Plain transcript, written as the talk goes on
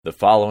The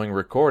following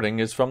recording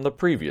is from the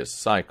previous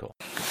cycle.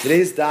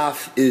 Today's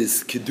daf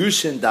is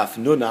Kiddushin daf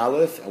Nun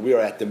Aleph, and we are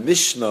at the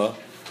Mishnah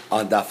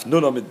on daf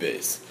Nun Amid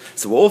Beis.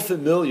 So we're all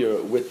familiar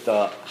with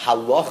the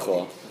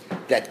halacha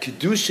that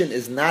Kiddushin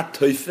is not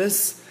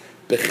toifus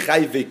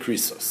b'chayvei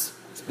krisos.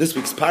 So this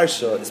week's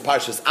parsha is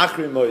Parshas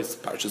Achrimos,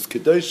 Parshas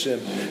Kiddushin,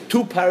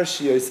 two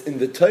parshiyos in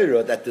the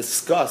Torah that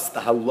discuss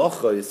the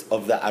halachos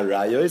of the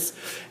arayos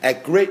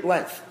at great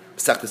length.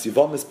 Masechtas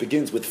Yevamos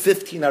begins with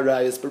 15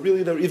 arayos, but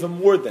really there are even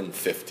more than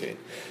 15.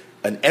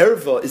 An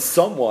erva is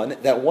someone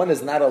that one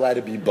is not allowed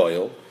to be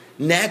boil.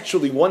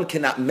 Naturally, one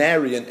cannot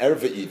marry an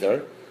erva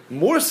either.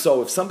 More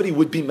so if somebody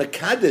would be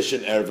mekadesh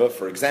an erva,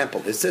 for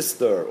example, his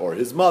sister, or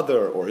his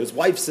mother, or his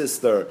wife's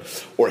sister,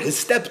 or his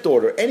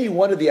stepdaughter, any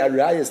one of the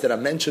arayos that are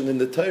mentioned in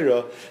the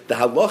Torah, the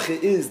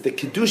halacha is the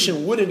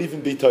Kiddushin wouldn't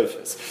even be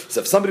toifus. So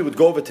if somebody would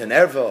go over to an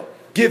erva,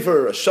 give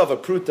her a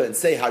shava pruta and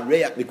say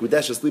Hareyak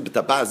mikudeshes li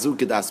b'tabazu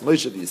kedas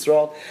Moshe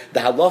v'Yisrael, the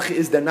halacha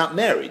is they're not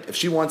married. If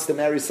she wants to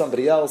marry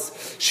somebody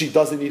else, she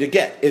doesn't need a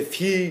get. If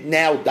he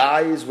now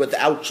dies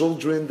without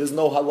children, there's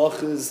no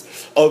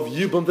halachas of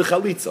yibum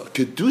v'chalitza.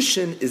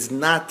 Kiddushin is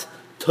not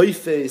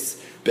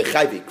toifes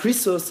b'chayvei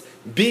krisos,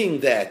 being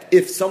that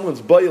if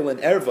someone's boil and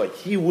erva,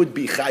 he would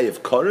be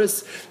chayiv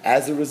koros.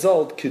 As a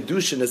result,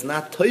 Kiddushin is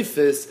not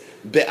toifes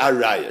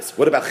be'arayas.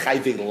 What about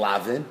chayvei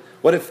lavin?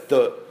 What if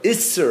the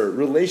Isser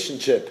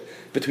relationship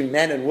between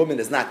man and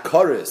woman is not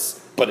Karis,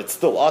 but it's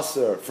still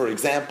Asr? For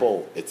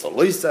example, it's a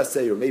Lois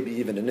Aseh, or maybe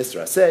even an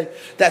Isser Aseh.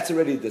 That's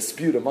already a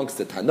dispute amongst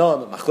the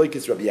Tanam,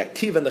 Machlokes Rabbi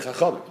Akiva and the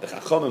Chachamim. The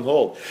Chachamim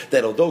hold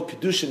that although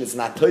Kiddushin is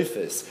not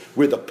Toifis,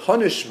 where the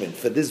punishment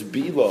for this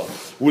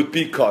Bila would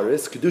be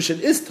Karis,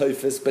 Kiddushin is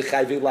Toifis,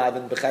 B'chayvei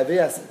Lavin, B'chayvei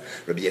Yasin.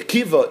 Rabbi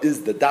Akiva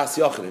is the Das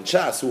Yachin in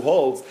Shas, who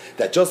holds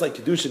that just like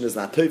Kiddushin is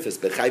not Toifis,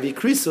 B'chayvei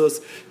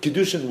Krisos,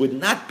 Kiddushin would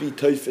not be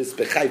Toifis,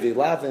 B'chayvei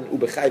Lavin,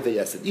 U'B'chayvei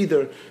Yasin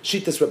either.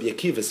 Shitas Rabbi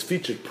Akiva is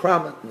featured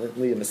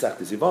prominently in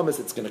Masechtas Yevamos.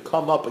 It's going to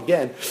come up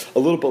again a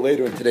little bit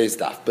later in today's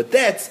daf. But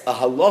that's a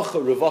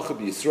halacha revacha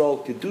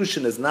b'Yisrael.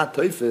 Kiddushin is not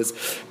toifes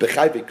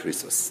b'chayvei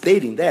krisos.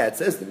 Stating that,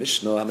 says the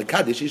Mishnah,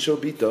 Mekadesh isho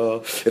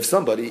bita. If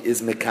somebody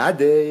is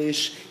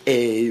mekadesh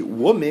a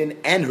woman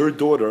and her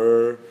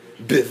daughter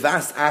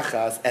bivas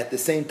achas at the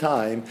same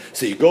time,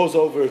 so he goes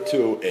over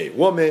to a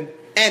woman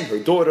and her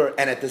daughter,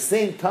 and at the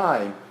same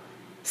time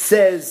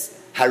says,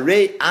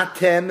 Hare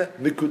atem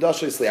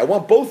mikudashes. I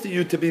want both of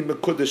you to be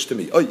mikudash to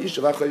me.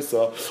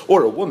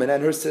 Or a woman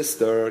and her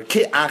sister.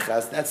 Ki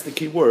achas, that's the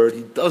key word.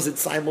 He does it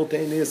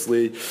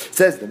simultaneously.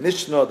 Says the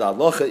Mishnah, the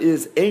halacha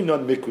is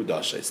einon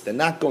mikudashes. They're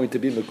not going to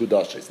be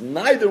mikudashes.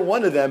 Neither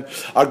one of them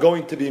are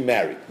going to be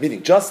married.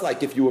 Meaning, just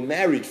like if you were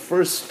married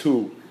first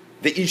to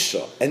the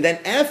Isha, and then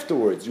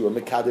afterwards you were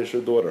Mekadesh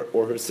her daughter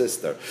or her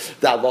sister,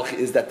 the halacha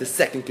is that the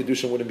second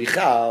Kiddushin wouldn't be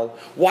Chal.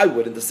 Why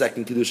wouldn't the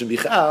second Kiddushin be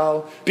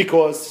Chal?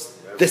 Because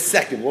the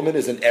second woman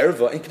is an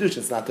erva, and Kiddushin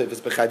is not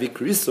toifes b'chayvei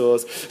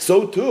krisos.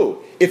 So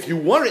too, if you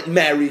weren't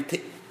married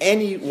to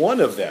any one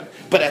of them,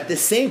 but at the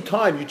same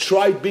time you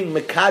tried being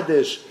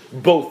Mekadesh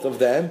both of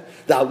them,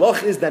 the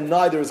halach is that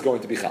neither is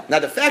going to be chal. Now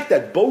the fact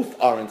that both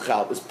aren't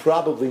chal is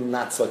probably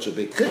not such a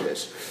big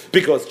chiddush,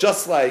 because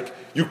just like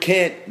you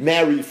can't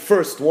marry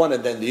first one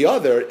and then the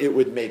other, it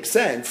would make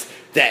sense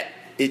that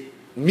it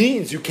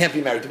means you can't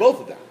be married to both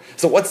of them.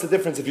 So what's the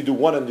difference if you do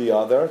one and the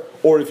other,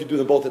 or if you do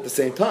them both at the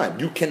same time?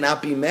 You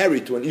cannot be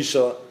married to an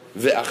Isha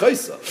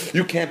ve'achaisa.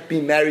 You can't be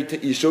married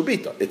to Isha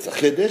bita. It's a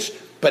chiddush,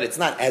 but it's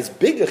not as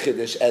big a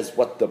chiddush as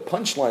what the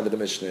punchline of the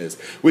Mishnah is,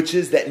 which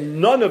is that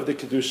none of the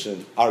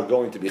Kiddushin are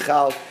going to be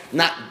chal,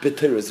 not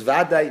b'teres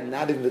vadai,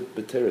 not even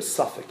b'teres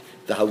suffik.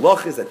 The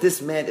halach is that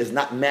this man is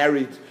not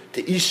married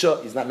to Isha,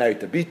 he's not married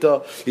to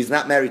Bita, he's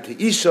not married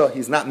to Isha,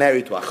 he's not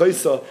married to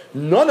Achaisa.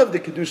 None of the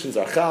Keddushins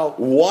are chal.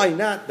 Why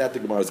not? That the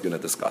Gemara is going to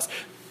discuss.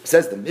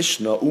 Says the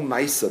Mishnah,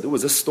 Umaisa, there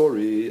was a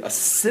story, a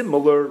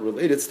similar,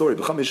 related story,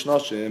 B'chamish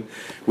Nashim,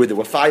 where there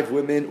were 5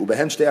 women,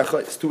 Ubehen Shtei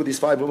Achais, 2 of these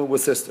 5 women were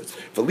sisters.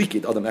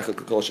 V'likid Adam Echad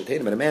K'kol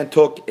Sheteinim, and a man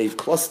took a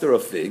cluster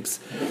of figs,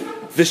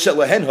 V'shel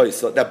Lehen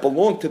Hoisa, that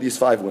belonged to these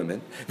 5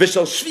 women,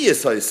 V'shel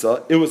Shvias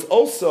Hoisa, it was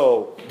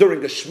also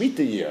during the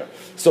Shemitah year,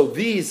 so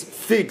these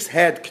figs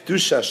had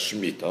Kedusha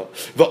Shemitah,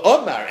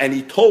 V'omar, and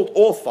he told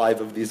all 5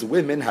 of these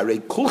women, Harei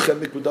Kulchem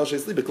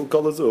Mikudashes Li B'kol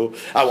Kol Hazu,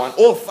 I want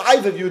all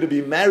 5 of you to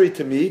be married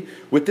to me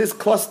with this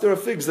cluster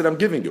of figs that I'm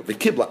giving you. And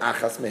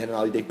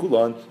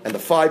the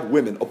 5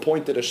 women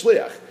appointed a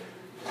shliach,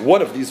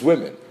 one of these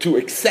women, to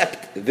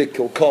accept the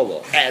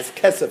kilkala as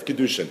kesef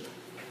kedushin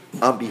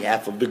on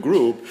behalf of the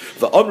group.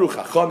 The Amru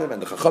Chachamim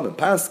and the Chachamim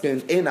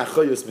Paskin ein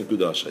achayos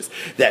mikudashes,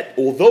 that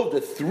although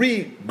the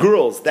 3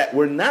 girls that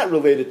were not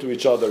related to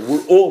each other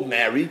were all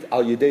married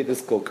al yedei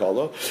this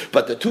kilkala,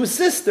 but the 2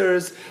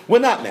 sisters were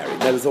not married.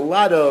 Now there's a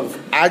lot of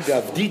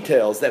agav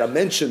details that are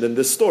mentioned in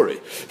this story.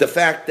 The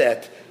fact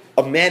that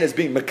a man is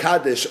being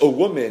mekadesh a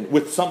woman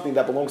with something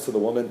that belongs to the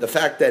woman, the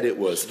fact that it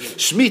was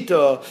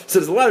Shemitah, so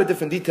there's a lot of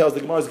different details.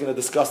 The Gemara is going to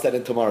discuss that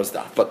in tomorrow's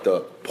daf. But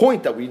the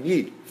point that we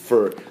need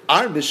for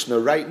our Mishnah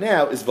right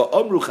now is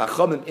Va'amru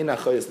Chachamim in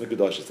Achayos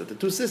Mekudashos, that the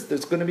two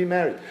sisters are going to be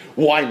married.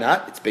 Why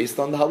not? It's based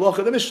on the halacha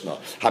of the Mishnah.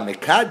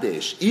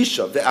 HaMekadesh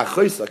Isha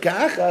ve'Achaysa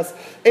Ka'achas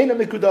Eina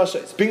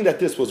Mekudashos. Being that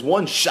this was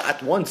one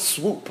shot, one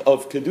swoop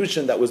of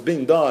Kiddushin that was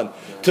being done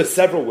to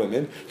several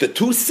women, the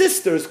two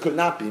sisters could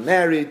not be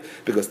married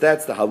because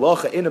that's the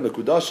halacha Eina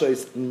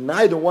Mekudashos.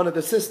 Neither one of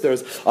the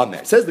sisters are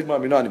married. Says the Gemara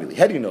Minanimili.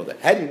 How do you know that?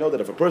 How do you know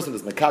that if a person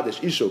is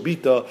Mekadesh Isha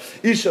Bita,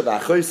 Isha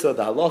ve'Achaysa,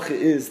 the halacha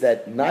is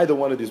that neither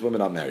one of these women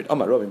are married.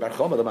 Amar Rav Bar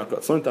Chama the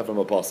Makra. Learned that from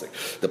a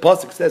pasuk. The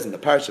pasuk says in the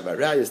parsha of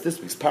Arayos,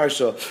 this week's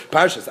parsha,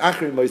 Parshas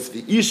Achrim Mois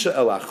v'Isha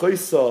El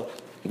Achoisa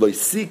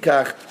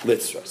Loisikach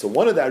Litzra. So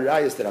one of the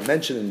Arayos that I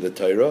mentioned in the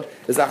Torah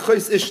is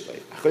Achois Ishtoi.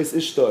 Achois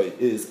Ishtoi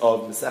is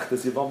of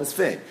Masechtas Yevamos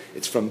fame.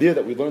 It's from there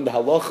that we learn the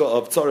halacha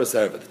of Tzoros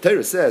Erva. The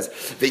Torah says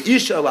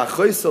v'Isha El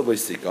Achoisa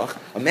Loisikach.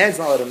 A man's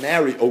not allowed to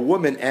marry a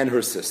woman and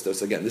her sister.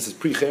 So again, this is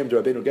pre-Chaim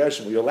de Rabbeinu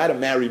Gershon, where you're allowed to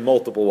marry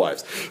multiple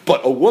wives.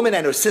 But a woman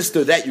and her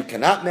sister that you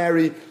cannot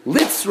marry,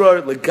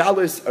 Litzra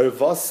Legalis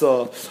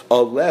Ervasa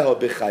Aleha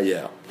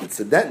B'Chayel.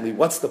 Incidentally,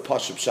 what's the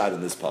Pashup Shad in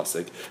this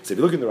pasuk? So if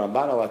you look in the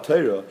Ramban al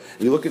Torah, and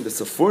you look in the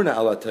Sefurna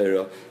al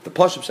Torah, the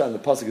Pashup Shad in the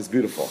pasuk is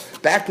beautiful.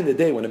 Back in the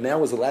day, when a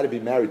man was allowed to be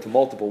married to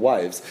multiple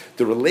wives,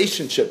 the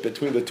relationship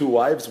between the two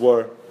wives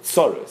were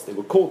tsaros. They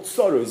were called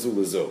tsaros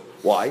zulazu.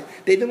 Why?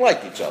 They didn't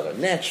like each other.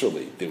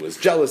 Naturally, there was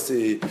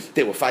jealousy.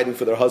 They were fighting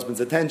for their husband's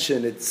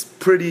attention. It's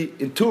pretty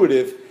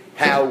intuitive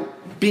how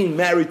being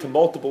married to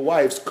multiple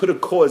wives could have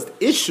caused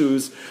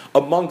issues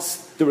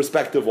amongst the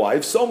respective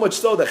wives, so much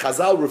so that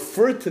Chazal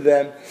referred to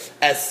them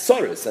as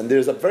tsaros, and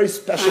there's a very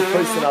special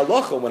place in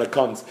halacha when it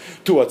comes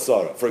to a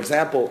tzara. For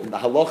example, in the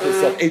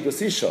halachas of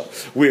Eidos Isha,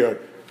 where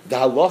the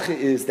halacha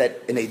is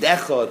that an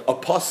Eidechad,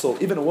 apostle,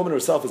 even a woman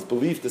herself is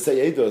believed to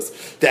say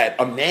Eidos, that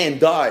a man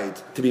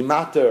died to be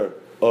mater,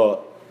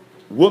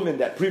 woman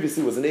that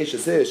previously was an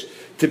Eishes Ish,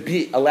 to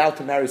be allowed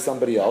to marry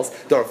somebody else.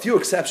 There are a few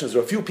exceptions.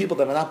 There are a few people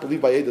that are not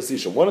believed by Eidos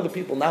Isha. One of the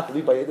people not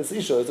believed by Eidos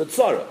Isha is a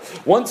Tzara.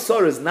 One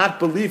Tzara is not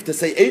believed to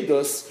say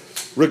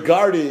Eidos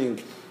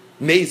regarding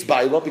Mei's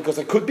Baila, because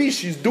it could be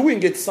she's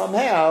doing it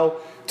somehow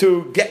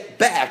to get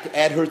back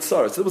at her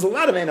tzara. So there was a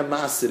lot of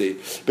animosity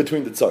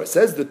between the tzara.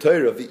 Says the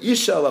Torah, the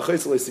Isha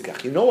alachos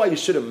leisikach. You know why you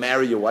shouldn't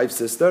marry your wife's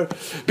sister?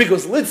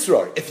 Because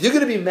litzrar, if you're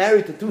going to be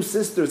married to two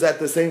sisters at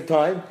the same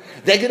time,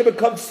 they're going to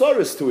become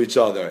tzaras to each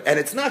other. And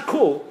it's not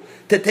cool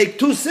to take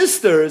two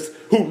sisters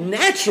who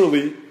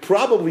naturally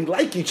probably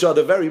like each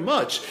other very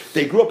much.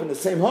 They grew up in the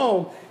same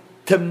home,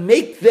 to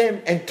make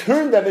them and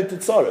turn them into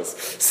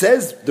tzaras.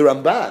 Says the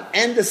Ramban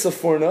and the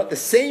Sefurna, the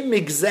same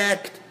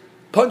exact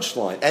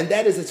punchline, and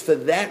that is, it's for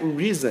that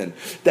reason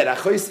that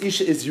Achois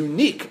Isha is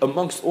unique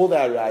amongst all the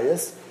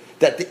Arayas,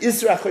 that the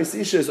Isra Achois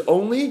Isha is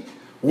only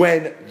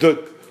when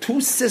the two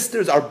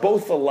sisters are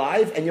both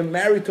alive and you're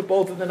married to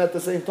both of them at the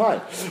same time.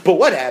 But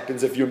what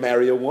happens if you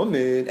marry a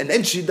woman and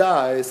then she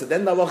dies, so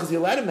then the halacha is you're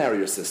allowed to marry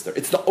your sister?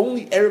 It's the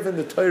only erev in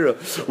the Torah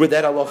where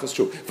that halacha is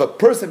true. If a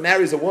person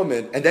marries a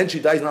woman and then she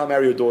dies, now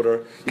marry her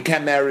daughter, you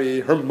can't marry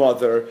her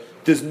mother.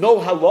 There's no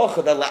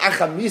halacha that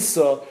la'acha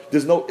misa,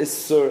 there's no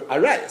isur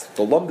arayas.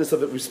 The lumdis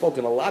of it we've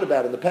spoken a lot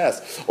about in the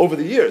past, over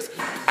the years.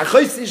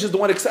 Achois Isha is the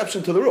one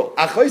exception to the rule.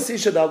 Achois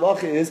Isha, the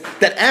halacha is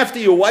that after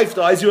your wife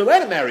dies, you're allowed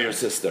to marry your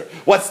sister.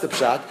 What's the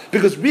pshat?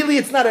 Because really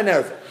it's not an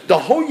erva. The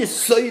whole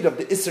yisoid of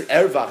the isur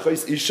erva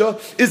Achois Isha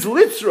is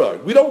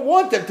litzrar. We don't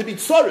want them to be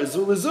tzara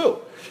zulazu.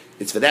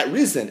 It's for that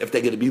reason, if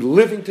they're going to be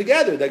living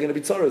together, they're going to be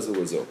tzara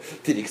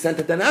zulazu. To the extent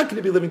that they're not going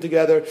to be living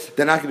together,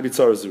 they're not going to be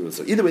tzara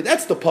zulazu. Either way,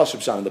 that's the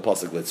pashup shan and the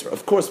pasuk litzra.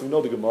 Of course, we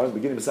know the Gemara in the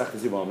beginning of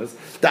Masechtas Yevamos,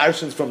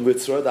 darshans from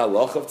litzra, the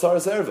halach of tzara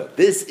serva.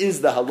 This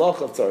is the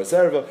halach of tzara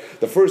serva,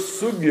 the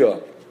first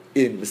sugya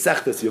in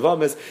Masechtas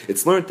Yevamos.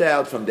 It's learned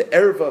out from the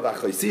erva of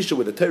Achois Isha,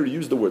 where the Torah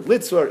used the word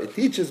litzra. It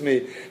teaches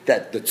me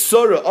that the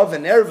tzara of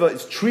an erva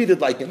is treated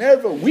like an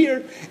erva,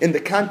 weird in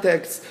the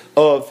context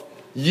of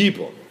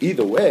Yibum.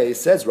 Either way,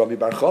 says Rami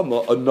Bar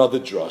Chama, another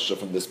drasha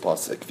from this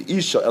pasuk.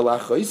 V'isha el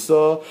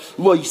achoisa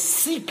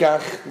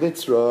loisikach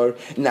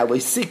litzrar. Now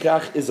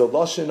loisikach is a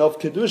lashon of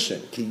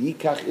Kiddushin. Ki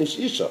yikach ish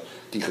isha.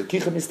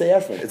 Kicha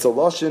mistayafrin. It's a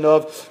lashon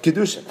of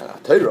Kiddushin.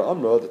 And Torah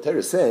Amra, the Torah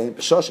is saying,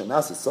 b'shasha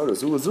nasis sarah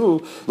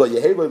zulazu lo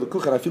yehelo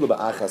lekuchan afilu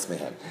ba'achas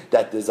mehem.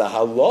 That there's a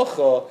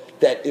halacha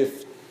that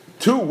if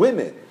two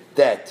women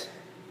that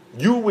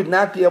you would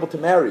not be able to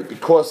marry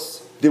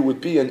because there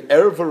would be an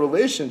erva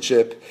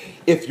relationship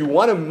if you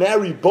want to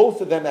marry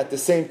both of them at the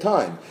same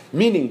time,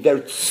 meaning they're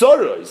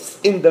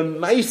tzoros in the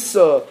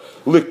maisa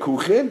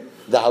lekuchin.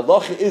 The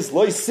halacha is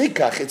loy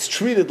sikach. It's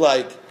treated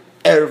like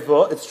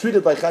erva. It's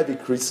treated like chayvi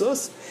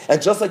krisos,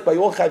 and just like by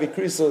all chayvi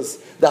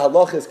krisos, the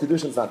halacha is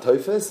Kiddushin is not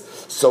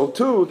toifis. So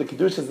too, the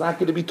Kiddushin is not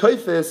going to be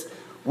toifis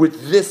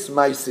with this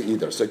maisa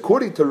either. So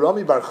according to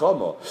Rami Bar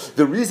Chama,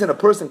 the reason a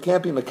person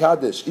can't be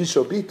mekadesh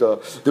isho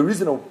bita, the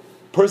reason a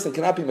person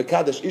cannot be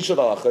mekadesh isha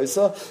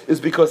v'alachaisa is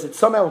because it's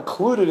somehow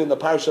included in the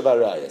parsha of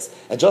Arayas.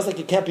 And just like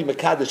you can't be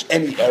mekadesh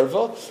any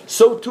erva,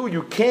 so too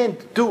you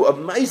can't do a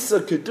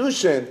maisa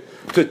kedushin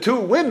to two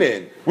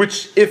women,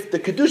 which if the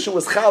kedushin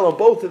was chal on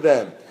both of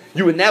them,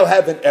 you would now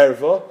have an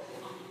erva.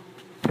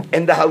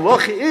 And the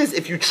halacha is,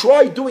 if you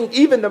try doing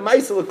even the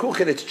Ma'aseh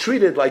L'Kuchen, it's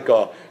treated like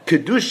a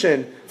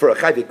Kiddushin for a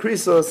Chayvei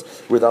Krisos,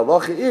 where the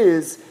halacha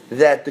is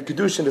that the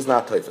Kiddushin is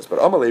not Toifus. But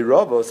Amalei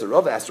Rava, so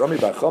Rava asked Rami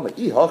Bar Chama,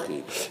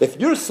 if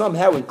you're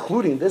somehow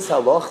including this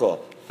halacha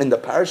in the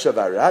Parasha of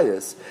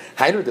Arayas,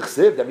 Hainu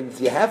D'chsiv, that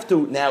means you have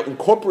to now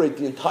incorporate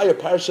the entire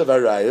Parasha of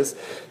Arayas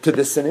to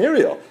this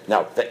scenario.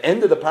 Now, the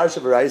end of the Parasha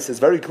of Arayas says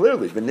very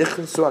clearly, the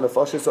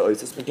halacha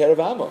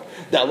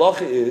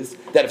is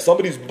that if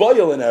somebody's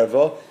boil in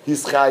Erva,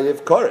 he's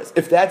chayiv koros.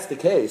 If that's the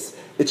case,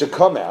 it should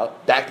come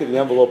out, back of the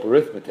envelope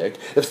arithmetic,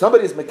 if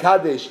somebody's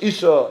mekadesh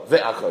isha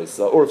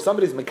ve'achoisa, or if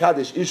somebody's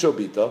mekadesh isha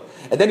bita,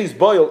 and then he's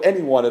boil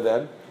any one of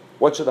them,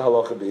 what should the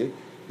halacha be?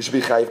 He should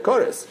be chayiv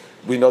koros.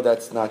 We know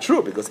that's not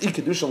true, because if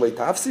the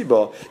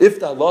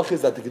halacha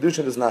is that the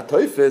Kiddushin is not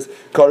toifis,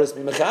 koros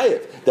be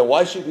mechayiv, then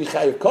why should we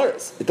chayiv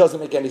koros? It doesn't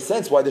make any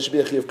sense why there should be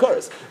a chayiv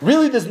koros.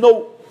 Really, there's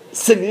no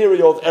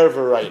scenario of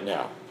erva right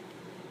now.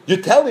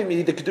 You're telling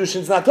me the Kiddushin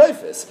is not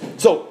toifis.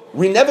 So,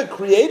 we never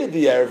created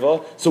the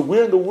erva, so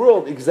where in the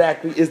world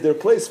exactly is there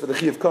place for the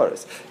chayiv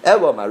koros?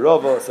 Ela, my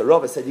Rava, so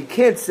Rava said, you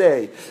can't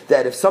say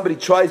that if somebody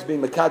tries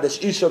being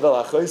mekadesh isha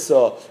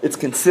v'lachoisa, it's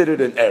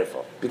considered an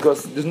erva.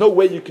 Because there's no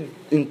way you can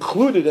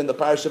include it in the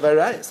Parasha of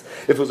Arayas.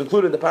 If it was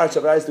included in the Parasha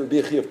of Arayas, there would be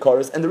a Chi of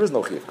Koros, and there is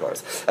no Chi of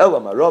Koros.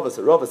 Elam, Rava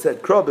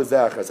said, Krov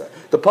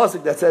the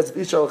pasuk that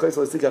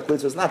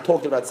says, is not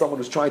talking about someone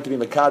who's trying to be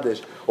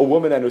Mekadesh, a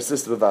woman and her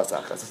sister of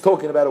Vasachas. It's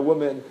talking about a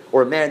woman,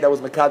 or a man that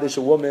was Mekadesh,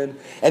 a woman,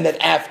 and then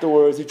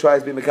afterwards he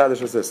tries to be Mekadesh,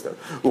 her sister.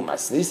 So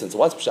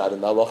what's Pshat in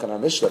the Allah and our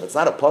Mishnah? It's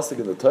not a pasuk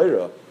in the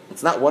Torah.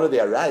 It's not one of the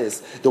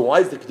arayas. Then why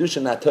is the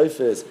Kiddushin not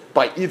toifis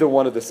by either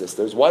one of the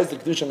sisters? Why is the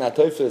Kiddushin not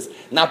toifis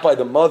not by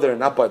the mother and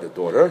not by the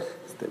daughter?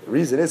 The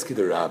reason is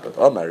Kiddur Rabba.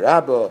 Oh, my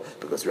Rabba,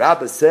 because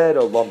Rabba said,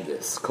 Olam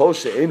this. Kol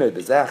she'enoi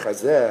b'zeh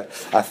hazeh,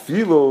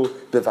 afilu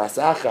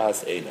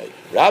b'vasachas enoi.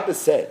 Rabba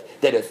said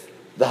that if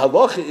the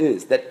halacha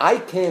is that I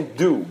can't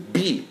do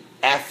B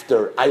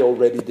after I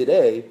already did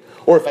A,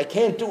 or if I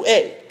can't do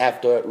A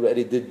after I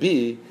already did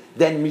B,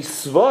 then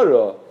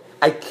misvara,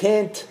 I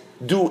can't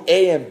do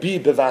A and B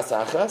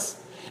bevasachas,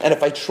 and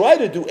if I try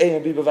to do A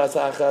and B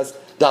bevasachas,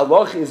 the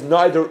halacha is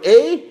neither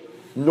A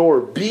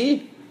nor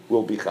B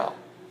will be chal.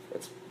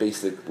 That's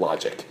basic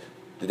logic.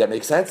 Did that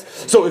make sense?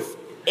 So if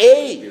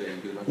A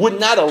would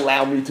not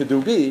allow me to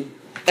do B,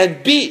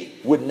 and B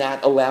would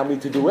not allow me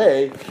to do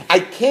A, I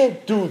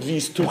can't do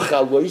these two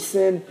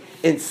chaloisin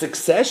in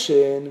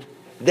succession.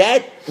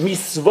 That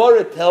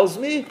misvara tells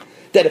me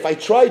that if I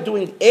try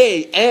doing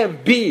A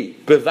and B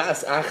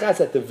bevas achas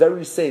at the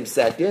very same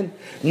second,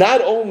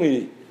 not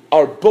only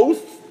are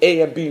both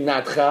A and B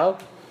not chal,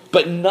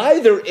 but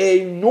neither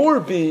A nor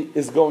B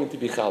is going to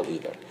be chal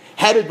either.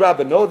 How did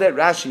Rabbah know that?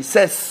 Rashi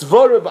says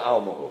svara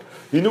ba'almahu.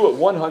 He knew it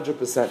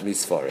 100%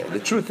 misvara. The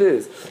truth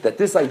is that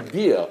this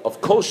idea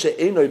of kol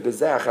she'enoi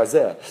b'zeh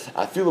achazeh,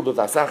 afilu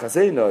b'vasachas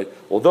enoi,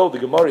 although the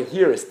Gemara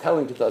here is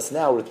telling to us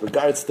now with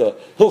regards to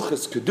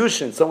hilchas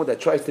kedushin, someone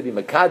that tries to be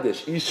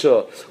mekadesh,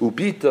 isha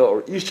ubita,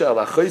 or isha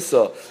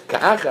alachoisa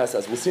ka'achas,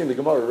 as we'll see in the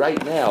Gemara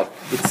right now,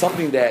 it's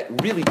something that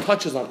really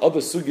touches on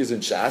other sugyas in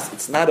Shas.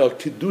 It's not a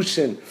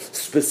kedushin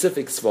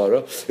specific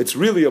svara. It's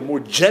really a more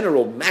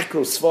general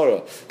macro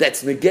svara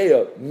that's negeya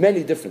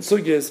many different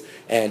sugyas,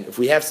 and if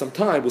we have some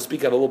time, we'll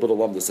speak out a little bit of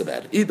lumdus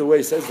about it. Either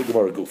way, says the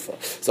Gemara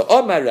Gufa. So,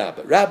 on my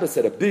Rabba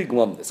said a big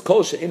lumdus.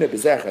 Kol she'ina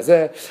b'zeh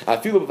chazeh,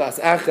 afilu b'vas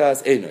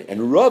achas enoi.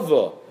 And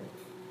Rava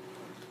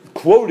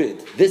quoted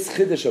this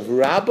chiddush of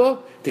Rabba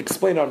to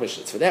explain our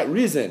missions. For that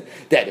reason,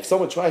 that if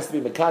someone tries to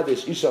be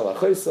mekadesh isha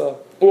lachoisa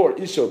or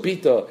isha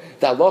bita,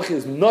 the halacha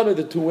is none of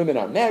the two women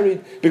are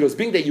married, because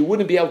being that you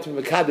wouldn't be able to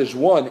be mekadesh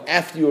one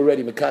after you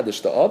already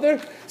mekadesh the other,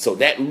 so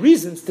that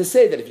reasons to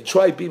say that if you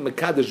try being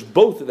mekadesh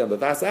both of them, the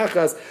vas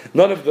achas,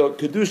 none of the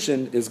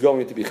kedushin is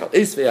going to be chal.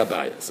 Esvei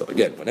abaya. So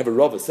again, whenever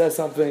Rava says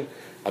something,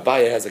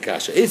 Abaya has a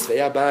kasha. Esvei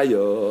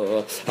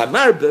Abaya.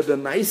 Hamar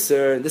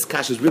b'maiser. And this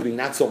kasha is really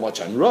not so much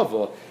on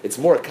Rava. It's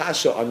more a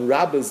kasha on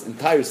Rabba's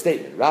entire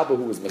statement. Rabba,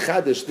 who was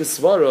mechadish this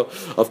svara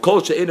of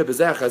kol she'ena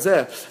b'zeh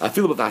chazeh,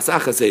 afilu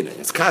b'vasachas ena.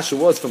 His kasha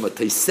was from a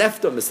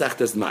teisefta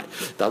mesechtes mai.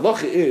 The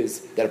halacha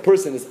is that a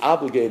person is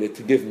obligated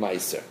to give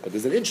maiser. But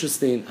there's an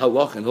interesting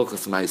halacha in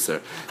hilchas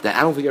maiser that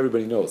I don't think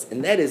everybody knows,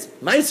 and that is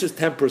maiser is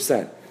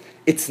 10%.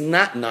 It's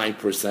not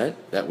 9%,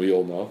 that we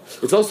all know.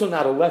 It's also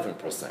not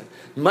 11%.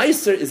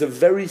 Meiser is a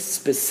very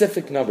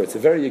specific number. It's a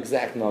very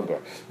exact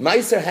number.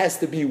 Meiser has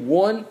to be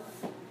 100%,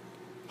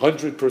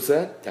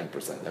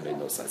 10%. That made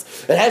no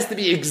sense. It has to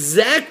be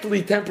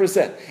exactly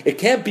 10%. It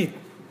can't be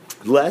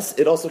less.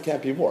 It also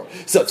can't be more.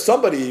 So if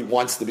somebody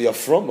wants to be a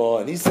frumma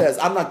and he says,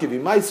 I'm not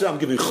giving Meiser, I'm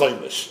giving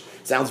Choimish.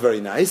 Sounds very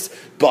nice,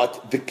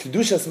 but the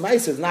Kedushas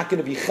Meiser is not going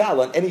to be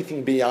chal on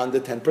anything beyond the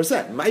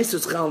 10%. Meiser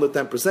is chal on the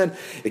 10%.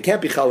 It can't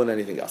be chal on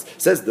anything else.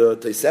 Says the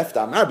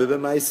Tosefta Amar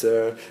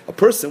Meiser. A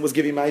person was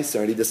giving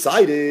Meiser, and he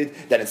decided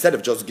that instead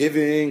of just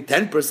giving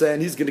 10%,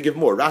 he's going to give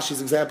more.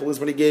 Rashi's example is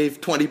when he gave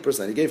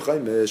 20%. He gave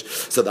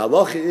Chaimish. So the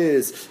halacha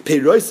is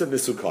Peiroisa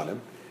Misukanim.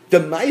 The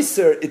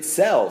Meiser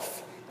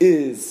itself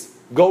is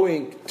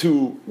going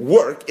to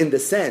work in the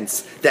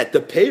sense that the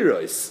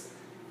peiros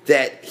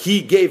that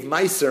he gave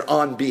meiser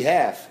on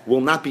behalf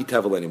will not be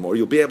tevel anymore.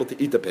 You'll be able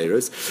to eat the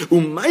peiros.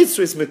 Meiser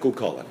is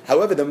mikulkolan.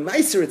 However, the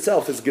meiser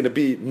itself is going to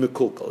be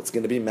mikulkol. It's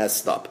going to be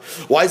messed up.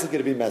 Why is it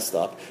going to be messed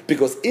up?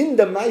 Because in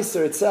the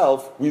meiser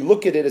itself, we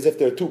look at it as if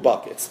there are two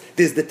buckets.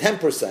 There's the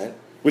 10%,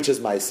 which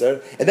is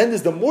meiser, and then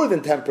there's the more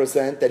than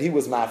 10% that he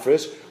was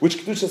mafresh, which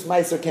kedushas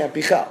meiser can't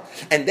be chal.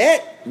 And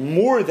that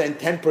more than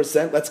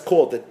 10%, let's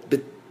call it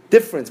the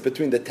difference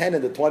between the 10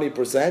 and the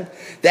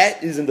 20%,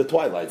 that is in the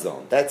twilight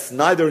zone. That's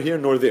neither here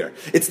nor there.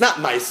 It's not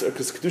meiser,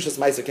 because kedushas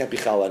meiser can't be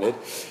chal on it.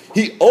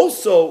 He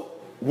also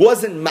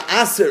wasn't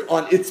ma'aser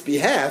on its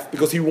behalf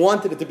because he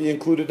wanted it to be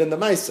included in the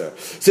meiser.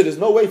 So there's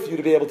no way for you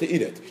to be able to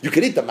eat it. You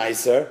could eat the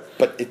meiser,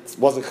 but it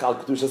wasn't chal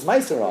kedushas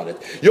meiser on it.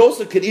 You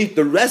also could eat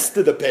the rest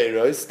of the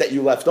peiros that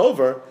you left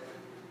over,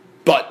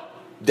 but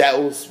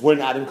those were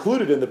not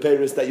included in the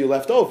peiros that you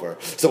left over.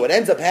 So what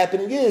ends up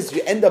happening is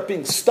you end up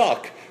being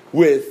stuck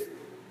with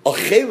a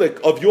chelik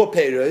of your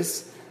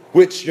peiros,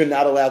 which you're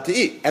not allowed to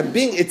eat. And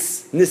being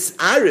it's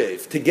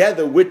nisarev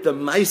together with the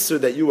meiser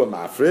that you were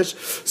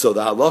mafresh, so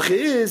the halacha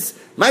is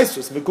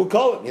meiser's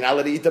mikukolim. You're not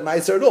allowed to eat the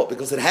meiser at all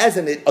because it has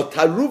in it a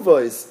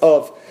taruvos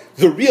of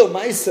the real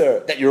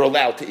meiser that you're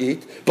allowed to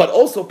eat, but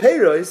also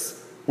peiros,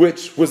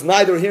 which was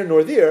neither here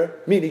nor there,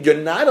 meaning you're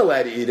not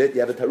allowed to eat it. You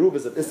have a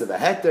taruvas of this of a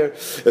heter.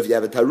 If you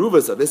have a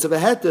taruvas of this of a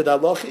heter, the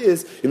halacha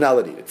is you're not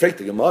allowed to eat it. Frek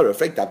the Gemara,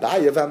 frek the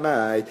Abaye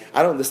v'amai.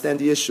 I don't understand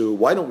the issue.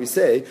 Why don't we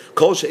say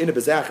kol she'ina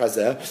b'zach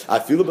hazeh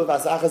afilu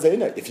b'vasach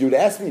hazeh? If you'd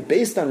ask me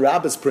based on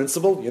Rabba's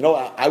principle,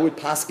 I would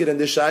pasket in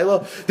this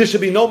shaila. There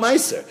should be no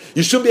meiser.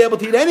 You shouldn't be able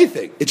to eat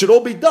anything. It should all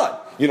be done.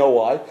 You know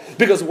why?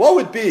 Because what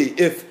would be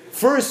if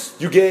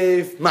first you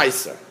gave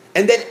meiser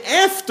and then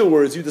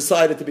afterwards you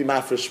decided to be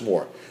mafresh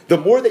more? The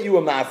more that you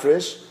were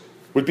mafresh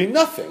would be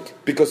nothing,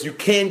 because you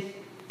can't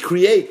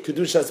create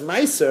kedushas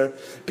meiser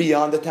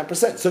beyond the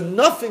 10%. So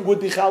nothing would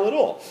be chal at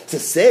all. To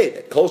say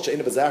that kol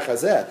she'ena b'zach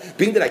hazeh,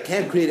 being that I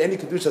can't create any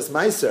kedushas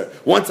meiser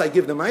once I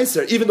give the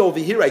meiser, even though over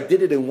here I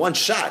did it in one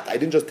shot, I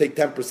didn't just take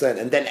 10%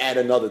 and then add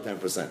another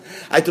 10%.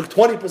 I took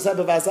 20%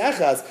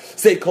 b'vasachas.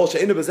 Say kol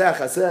she'ena b'zach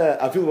hazeh,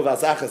 afilu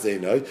b'vasachas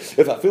einoi.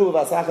 If afilu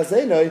b'vasachas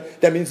einoi,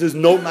 that means there's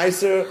no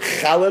meiser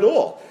chal at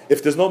all.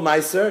 If there's no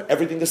meiser,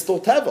 everything is still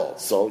tevel.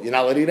 So you're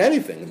not allowed to eat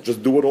anything.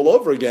 Just do it all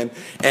over again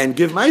and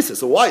give meiser.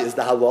 So why is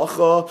the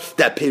halacha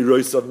that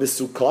peiros of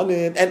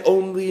misukanim and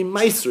only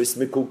meiser is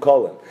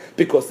mikukalim?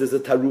 Because there's a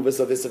taruvas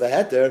of this of a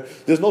heter.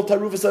 There's no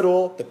taruvas at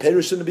all. The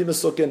peiros shouldn't be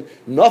misukin.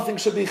 Nothing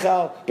should be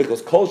chal.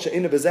 Because kol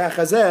she'ina b'zeh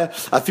hazeh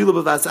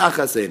afilu b'vasach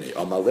hazeh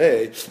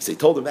amalei. So he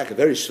told him back a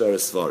very shver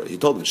svara. He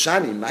told him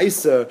shani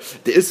meiser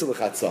the isel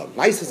chatzam.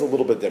 Meiser is a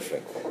little bit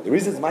different. The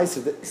reason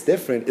meiser is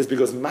different is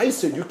because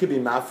meiser you could be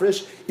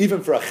mafresh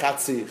even for a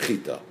chatzi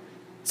chita.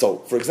 So,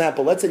 for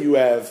example, let's say you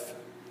have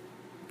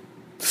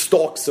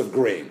stalks of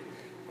grain,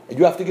 and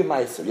you have to give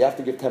meiser. You have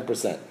to give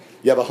 10%.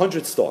 You have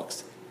 100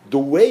 stalks. The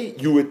way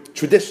you would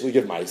traditionally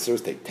give meiser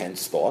is take 10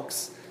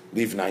 stalks,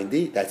 leave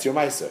 90. That's your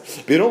meiser.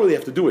 But you don't really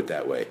have to do it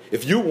that way.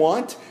 If you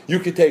want, you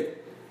could take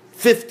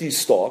 50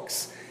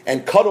 stalks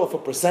and cut off a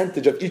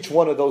percentage of each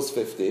one of those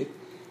 50,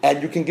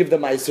 and you can give the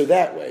meiser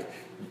that way.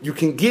 You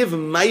can give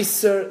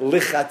meiser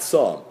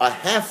lichatzam, a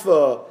half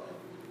a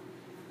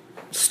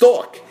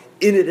stalk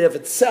in it of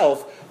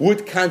itself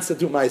would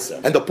constitute meiser.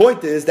 And the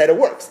point is that it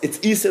works. It's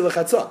iseh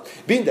lechatzam.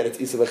 Being that it's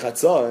iseh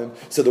lechatzam,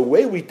 so the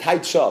way we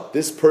touch up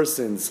this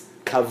person's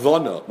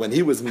kavana when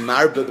he was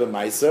marbe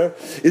b'meiser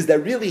is that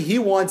really he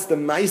wants the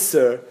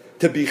meiser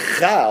to be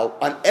chal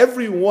on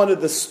every one of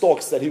the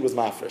stalks that he was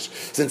mafresh.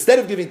 So instead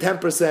of giving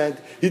 10%,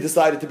 he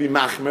decided to be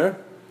machmer,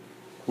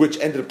 which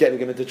ended up getting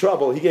him into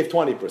trouble. He gave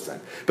 20%.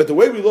 But the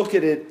way we look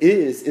at it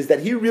is that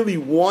he really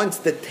wants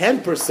the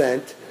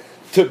 10%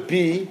 to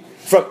be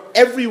from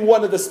every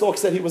one of the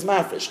stalks that he was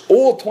mafresh,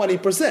 all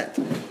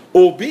 20%,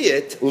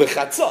 albeit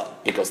lechatzah,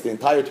 because the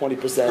entire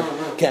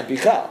 20% can't be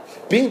chal.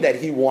 Being that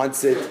he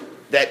wants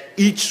it, that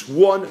each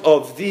one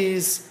of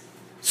these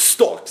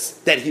stalks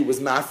that he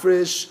was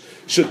mafresh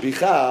should be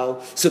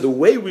chal. So the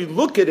way we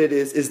look at it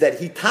is that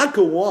he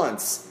taka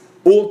wants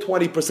all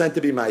 20%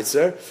 to be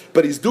meiser,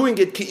 but he's doing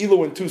it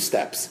ki'ilu in two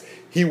steps.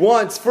 He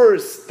wants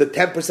first the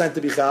 10%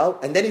 to be chal,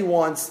 and then he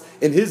wants,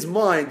 in his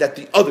mind, that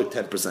the other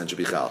 10% should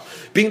be chal.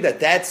 Being that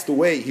that's the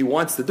way he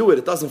wants to do it,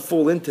 it doesn't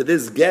fall into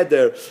this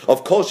gather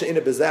of kol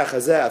she'ina b'zeh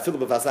hazeh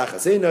afilu b'vasach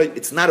hazeh.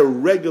 It's not a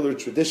regular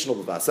traditional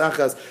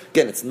b'vasachas.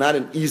 Again, it's not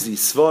an easy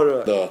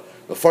svara. The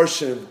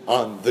farshim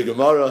on the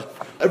Gemara,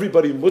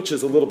 everybody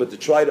muches a little bit to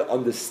try to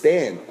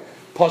understand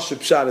Pashut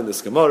Pshat in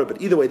this Gemara, but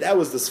either way, that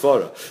was the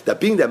svara. That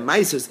being that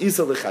Meiser's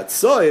Isa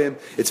L'Chatzoim,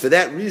 it's for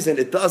that reason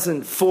it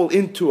doesn't fall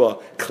into a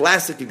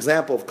classic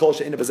example of Kol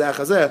She'ina B'Zeh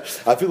Hazeh,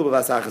 Afilu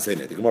B'Vasach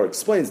Hazeh. The Gemara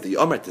explains the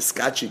Yomer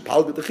Tiskachi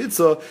Palgut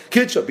Chitza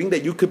Kitcha, being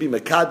that you could be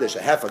Mekadesh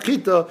a half a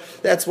Chita,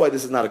 that's why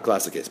this is not a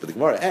classic case. But the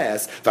Gemara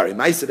asks, Vari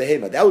Meiser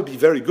Behema, that would be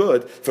very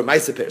good for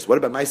Meiser pairs. What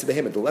about Meiser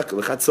Behema, the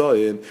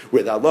L'Chatzoim,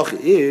 where the halacha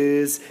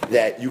is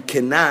that you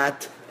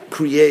cannot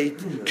create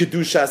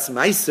Kedushas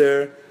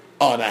Meiser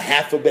on a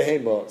half a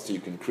behema, so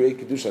you can create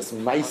kedushas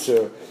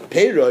meiser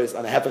peiros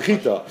on a half a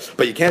chita,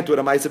 but you can't do it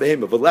on meiser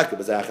behema v'leka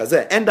b'zeh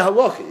chazeh. And the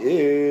halacha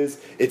is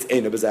it's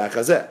eina b'zeh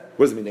chazeh.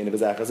 What does it mean eina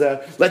b'zeh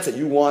chazeh? Let's say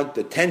you want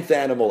the 10th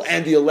animal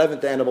and the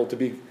 11th animal to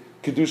be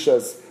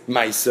kedushas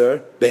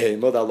meiser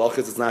behema. The halacha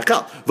is it's not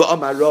chal.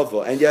 V'amar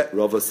Rava, and yet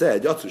Rava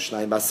said yatzu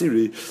shnayim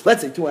basiri.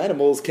 Let's say two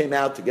animals came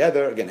out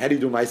together. Again, how do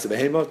you do meiser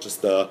behema?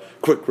 Just a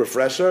quick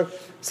refresher.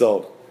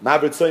 So. And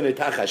each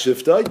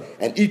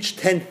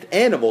 10th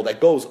animal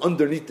that goes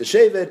underneath the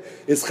shevet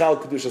is chal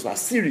kedushas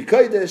masiri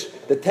kodesh.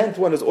 The 10th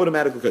one is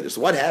automatically kodesh.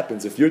 So what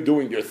happens if you're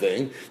doing your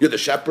thing? You're the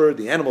shepherd.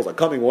 The animals are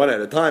coming one at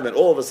a time, and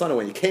all of a sudden,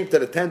 when you came to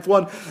the 10th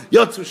one,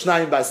 yatzu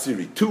shnayim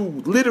basiri,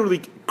 two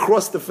literally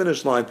crossed the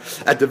finish line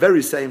at the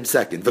very same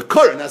second.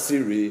 V'kara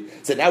asiri.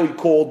 So now we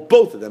called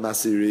both of them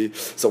asiri.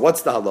 So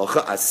what's the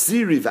halacha?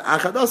 Asiri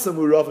v'achadasam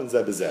u'ravin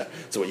zebezeh.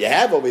 So what you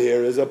have over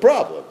here is a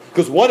problem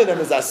because one of them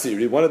is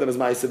asiri, one of them is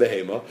ma'aseh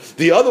behema.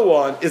 The other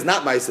one is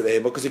not Ma'aseh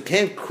Behema because you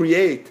can't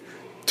create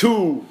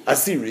two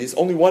Asiris.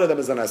 Only one of them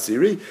is an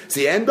Asiri.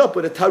 So you end up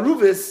with a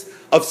taruvis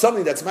of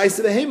something that's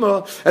Ma'aseh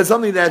Behema and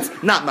something that's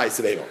not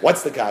Ma'aseh Behema.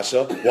 What's the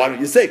kasha? Why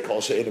don't you say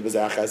Kol she'einu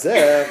b'zeh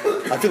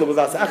chazeh? I feel it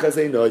b'zeh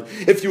chazeh no.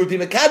 If you would be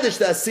Mekadesh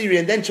the Asiri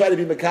and then try to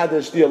be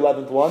Mekadesh the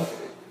 11th one,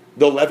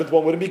 the 11th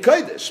one wouldn't be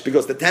Kodesh,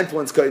 because the 10th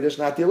one's Kodesh,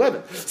 not the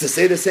 11th. So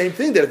say the same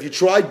thing, that if you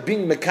tried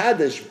being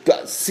Mekadesh, the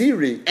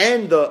Asiri,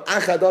 and the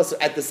Achadas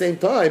at the same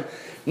time,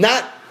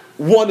 not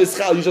one is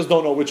chal, you just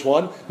don't know which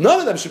one. None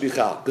of them should be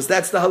chal, because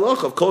that's the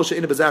halacha of kol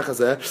she'ina b'zeh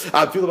chazeh.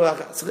 Afilu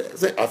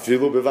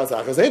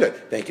b'vazeh chazeh.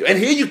 Thank you. And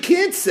here you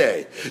can't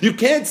say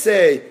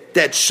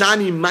that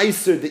shani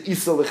meiser the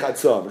isa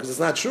lechatzam, because it's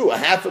not true. A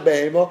half a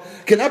behema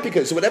cannot be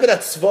good. So whatever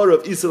that svara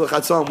of isa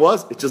lechatzam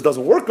was, it just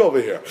doesn't work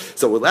over here.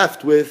 So we're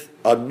left with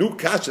a new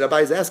kasha.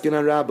 Rabbi is asking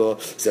on Rabbah,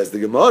 says the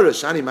Gemara,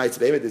 shani meiser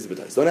behema is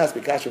b'tais. Don't ask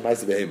me kasha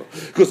meiser behema,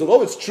 because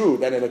although it's true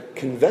that in a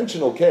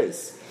conventional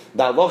case,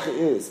 the halacha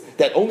is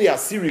that only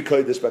Asiri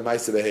Kodesh by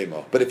Ma'aseh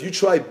Behema. But if you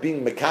try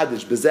being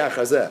Mekadesh B'zeh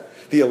Chazeh,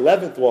 the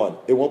 11th one,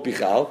 it won't be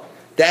Chal.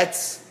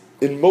 That's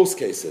in most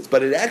cases.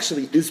 But it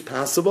actually is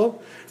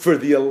possible for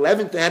the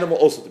 11th animal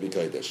also to be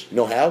Kodesh. You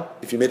know how?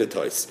 If you made a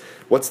toys.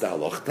 What's the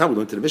halacha? Now we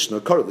learn to the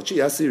Mishnah, Kar L'chi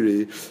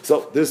Asiri.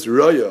 So this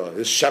Roya,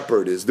 this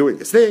shepherd, is doing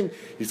his thing.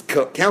 He's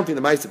counting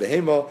the Ma'aseh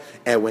Behema.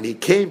 And when he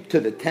came to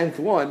the 10th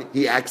one, when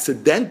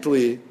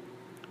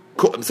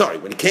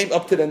he came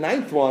up to the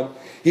 9th one,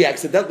 he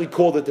accidentally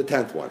called it the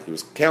 10th one. He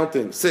was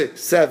counting 6,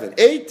 7,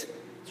 8,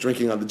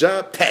 drinking on the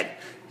job, 10.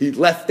 He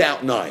left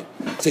out 9.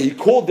 So he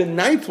called the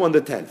 9th one the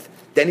 10th.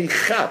 Then he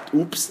chapped,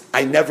 oops,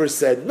 I never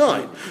said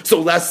 9.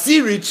 So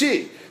lasiri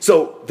chi.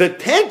 So the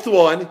 10th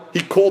one,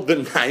 he called the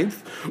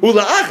 9th.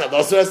 Ula'achad,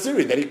 also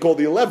asiri. Then he called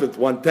the 11th,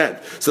 1/10.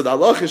 So the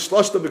halach is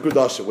shloshta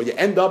b'kudasha, where you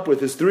end up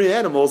with his 3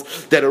 animals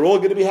that are all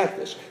going to be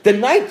hektish. The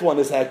 9th one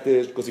is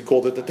hektish because he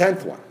called it the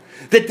 10th one.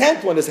 The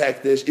 10th one is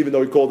hektish, even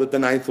though he called it the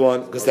 9th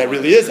one, because that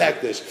really is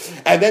hektish.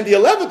 And then the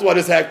 11th one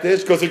is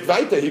hektish, because he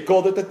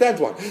called it the 10th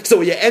one. So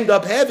what you end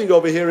up having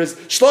over here is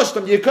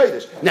shloshtam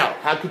yekodesh. Now,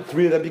 how could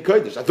 3 of them be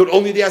kodesh? I thought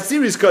only the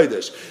Asiri is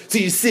kodesh. So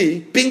you see,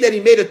 being that he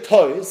made a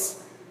toys,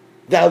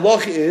 the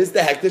halach is the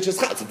hektish is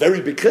chal. It's a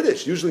very big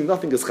chiddush. Usually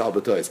nothing is chal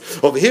b'toys.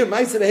 Over here,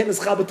 ma'aseh behema is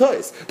chal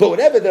b'toys. But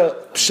whatever the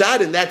pshat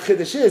in that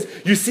chiddush is,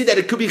 you see that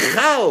it could be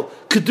chal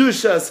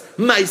kedushas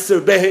ma'aseh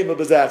behema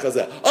b'zeh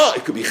chazeh. Oh,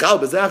 it could be chal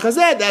b'zeh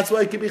chazeh. That's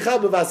why it could be chal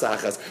b'vasach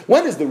chazeh.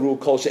 When is the rule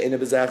kol she'ena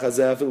b'zeh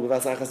chazeh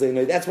b'vasach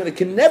chazeh? That's when it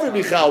can never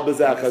be chal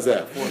b'zeh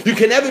chazeh. You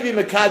can never be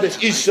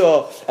mekadesh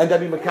isha and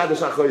then be mekadesh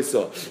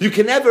achoisa. You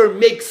can never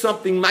make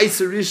something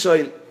ma'aseh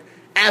isha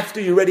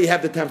after you already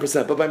have the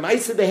 10%. But by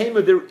Ma'aseh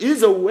Behema, there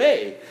is a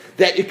way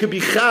that it could be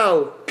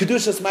Chal,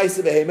 Kedushas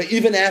Ma'aseh Behema,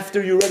 even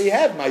after you already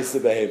have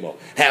Ma'aseh Behema.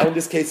 How in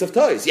this case of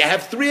toys? You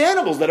have 3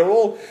 animals that are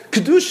all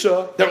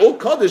Kedusha, they're all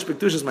Kaddish, but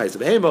Kedushas Ma'aseh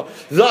Behema.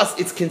 Thus,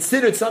 it's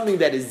considered something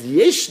that is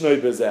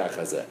Yeshnoi B'zeh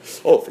Chazeh.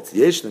 Oh, if it's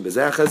Yeshnoi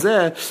B'zeh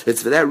Chazeh,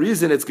 it's for that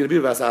reason it's going to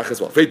be V'asach as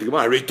well. I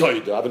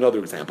have another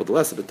example. The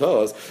Lesser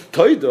B'tos,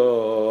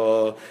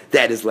 Toida,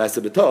 that is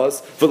Lesser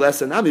B'tos, for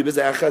Lesser Nami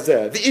B'zeh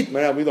Chazeh. The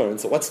Itmar, we learn.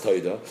 So what's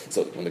Toida?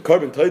 So when the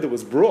carbon Toida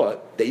was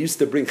brought, they used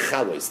to bring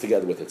chalos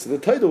together with it. So the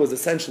Toida was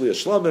essentially a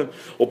shlomim,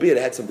 albeit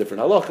it had some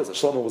different halachas. A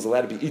shlomim was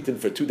allowed to be eaten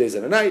for 2 days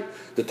and a night.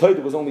 The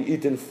Toida was only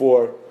eaten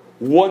for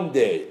 1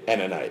 day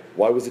and a night.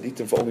 Why was it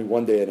eaten for only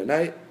 1 day and a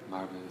night?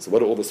 So what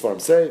do all the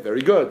Svarim say?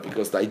 Very good,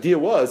 because the idea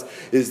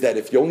is that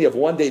if you only have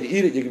 1 day to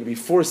eat it, you're going to be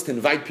forced to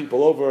invite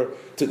people over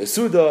to the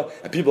Suda,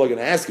 and people are going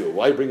to ask you,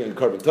 why are you bringing in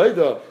carbon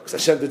Toida? Because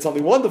Hashem did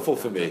something wonderful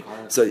for me.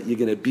 So you're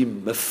going to be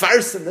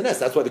mefars in the nest.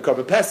 That's why the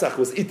carbon Pesach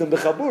was eaten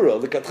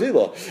b'chabura,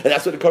 l'katchila. And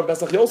that's why the carbon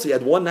Pesach also, you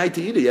had 1 night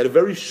to eat it. You had a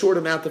very short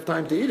amount of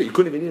time to eat it. You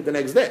couldn't even eat it the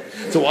next day.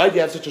 So why do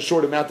you have such a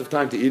short amount of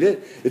time to eat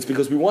it? It's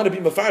because we want to be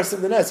mefars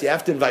in the nest. You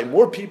have to invite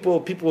more people.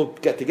 People will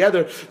get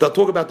together. They'll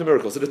talk about the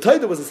miracles. So the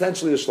Toida was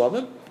essentially a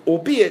shlamim,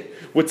 albeit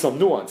with some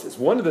nuances.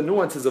 One of the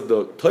nuances of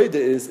the Toida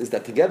is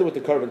that together with the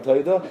carbon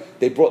Toida,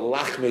 they brought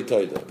lachme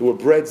Toida. There were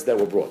breads that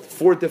were brought.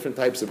 4 different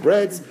types of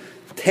breads.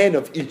 10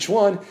 of each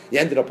one, you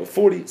ended up with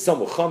 40. Some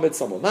were chametz,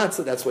 some were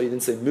matzah. That's why you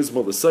didn't say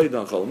mizmor l'sayda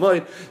on Chol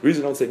Hamoed. The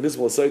reason I don't say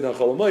mizmor l'sayda on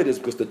Chol Hamoed is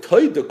because the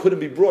toida couldn't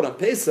be brought on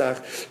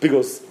Pesach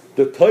because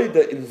the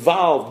toida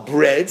involved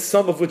bread,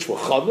 some of which were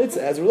chametz.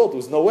 As a result, there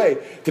was no way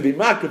to be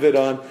makriv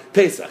on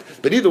Pesach.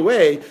 But either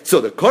way,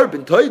 so the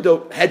korban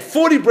toida had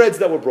 40 breads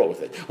that were brought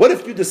with it. What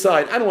if you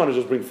decide, I don't want to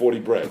just bring 40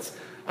 breads?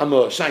 I'm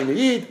a shayna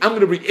yid, I'm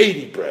going to bring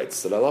 80 breads.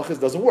 So the halachas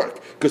doesn't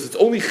work. Because it's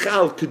only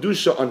chal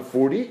kedusha on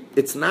 40,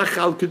 it's not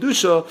chal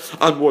kedusha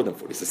on more than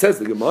 40. So it says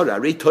the Gemara,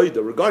 Arei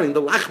toida, regarding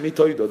the lachmi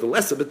toida, the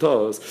lesser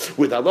betos,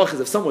 with halachas,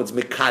 if someone's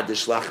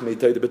mekadesh lachmi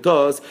toida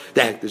betos,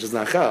 the hekdesh is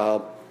not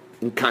chal.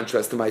 In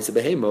contrast to Ma'aseh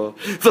Behema,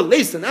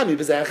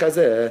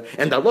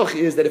 and the halach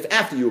is that if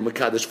after you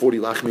Mekadesh 40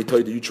 lachmi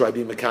toida, you try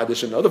being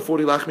Mekadesh another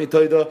 40 lachmi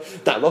toida,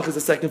 the halach is the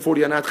second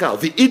 40 anat chal.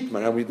 The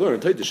itmar, and we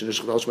learned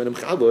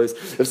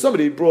if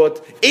somebody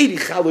brought 80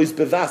 chalois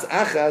bevas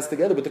achas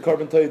together with the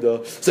korban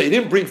toida, so you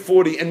didn't bring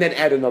 40 and then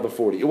add another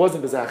 40. It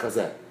wasn't bevas achas.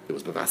 It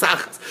was bevas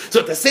achas.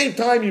 So at the same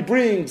time, he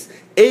brings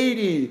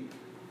 80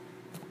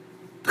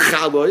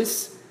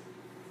 chalois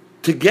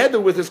together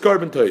with his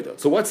korban toida.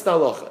 So what's the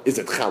halacha? Is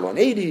it chal on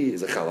 80?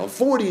 Is it chal on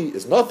 40?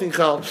 Is nothing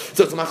chal?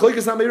 So it's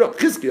machlokes ameirah.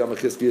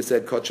 Chizkiya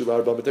said kachul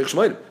arba mitech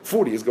shmeinim.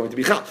 40 is going to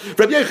be chal.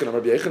 Rabbi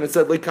Yochanan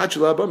said like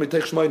kachul arba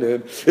mitech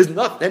shmeinim is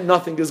not, and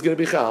nothing is going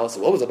to be chal. So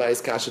what was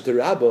Abaye's kasha to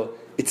Rabba?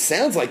 It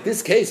sounds like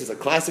this case is a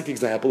classic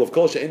example of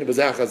kol she'einu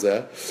b'zeh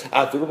chazeh,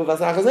 afilu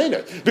b'vasach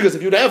chazeh. Because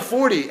if you'd have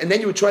 40 and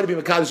then you would try to be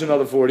mekadesh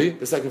another 40,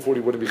 the second 40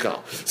 wouldn't be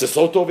chal.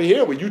 So over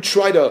here, where you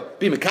try to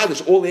be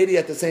mekadesh all 80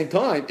 at the same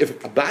time,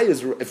 if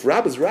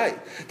Rabba's right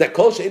that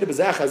kol she'einu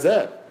b'zeh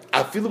chazeh,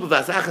 afilu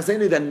b'vasach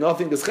chazeh, then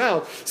nothing is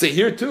chal. So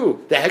here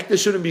too, the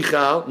hekdesh shouldn't be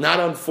chal, not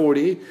on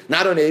 40,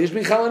 not on 80, it should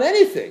be chal on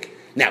anything.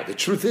 Now, the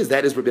truth is,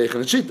 that is Rabbi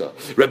Yochanan's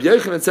shita. Rabbi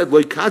Yochanan said,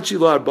 Loi kachi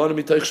lo arbanu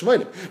mitayich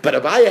shmoinim. But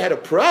Abaye had a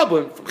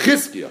problem from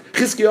Chizkiya.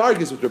 Chizkiya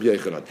argues with Rabbi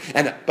Yochanan.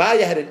 And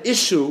Abaye had an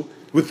issue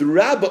with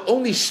Rabba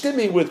only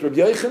stimming with Rabbi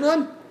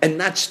Yochanan and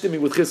not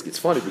stimming with Chizkiya. It's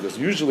funny because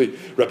usually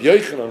Rabbi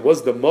Yochanan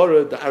was the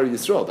Mora, the Ari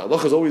Yisrael. The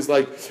halacha is always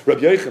like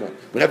Rabbi Yochanan.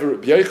 Whenever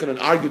Rabbi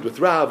Yochanan argued with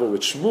Rav or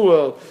with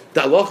Shmuel,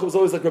 the halacha was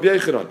always like Rabbi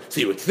Yochanan.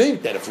 So you would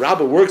think that if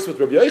Rabba works with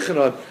Rabbi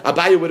Yochanan,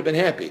 Abaye would have been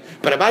happy.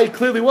 But Abaye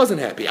clearly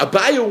wasn't happy.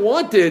 Abaye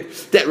wanted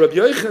that Rabbi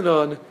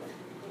Yochanan,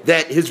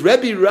 that his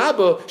Rebbe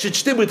Rabbah should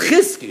stim with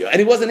Chizkiya, and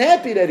he wasn't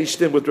happy that he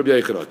stim with Rabbi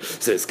Yochanan.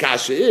 So his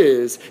kasha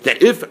is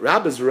that if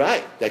Rabbah's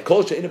right, that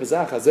kol she'einu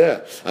b'zeh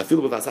chazeh,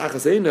 afilu b'vasach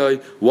chazeh,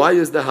 why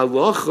is the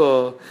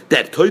halacha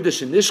that toida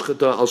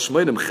shenishchata al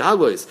shmoinim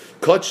chalois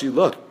kachi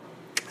lo?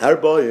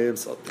 Harboim,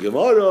 so the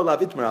Gemara,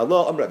 Lavitmar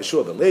Allah, Am Rabbi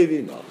Shua ben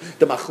Levi. No,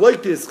 the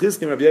machlokes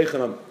Chizkiya and Rabbi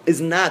Yochanan is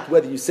not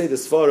whether you say the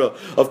svara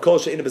of kol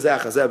she'einu b'zeh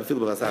chazeh, afilu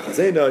b'vasach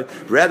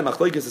chazeh. Rather,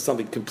 machlokes is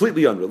something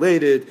completely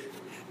unrelated.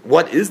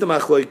 What is the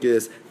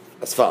machlokes?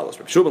 As follows,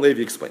 Rabbi Shua ben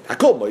Levi explained. If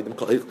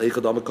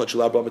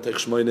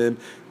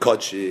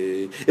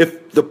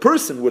the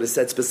person would have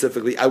said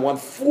specifically, I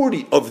want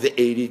 40 of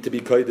the 80 to be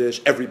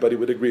kodesh, everybody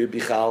would agree it'd be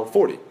chal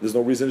 40. There's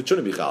no reason it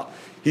shouldn't be chal.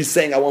 He's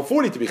saying I want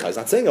 40 to be chal. He's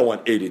not saying I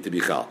want 80 to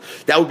be chal.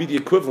 That would be the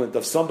equivalent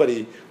of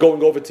somebody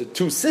going over to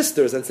two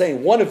sisters and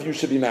saying one of you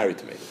should be married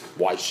to me.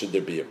 Why should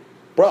there be a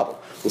problem?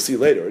 We'll see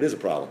later. It is a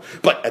problem.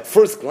 But at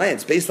first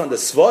glance, based on the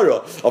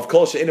svara of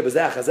kol she'einu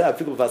b'zeh chazeh,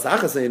 afilu b'vasach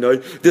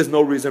chazeh, there's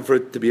no reason for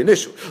it to be an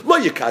issue. Lo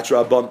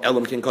yikatra abam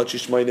elam ken kachi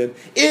shmoinim.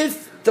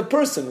 If the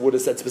person would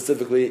have said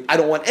specifically, I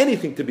don't want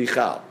anything to be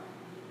chal,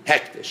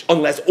 hektish,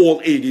 unless all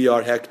 80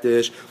 are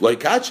hektish, lo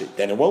yikachi,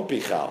 then it won't be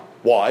chal.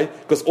 Why?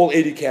 Because all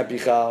 80 can't be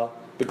chal.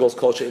 Because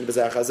kol she'einu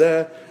b'zeh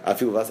chazeh,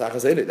 afilu b'vasach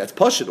chazeh, that's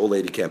pashut, all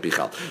 80 can't be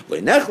chal. Lo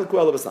yinechleku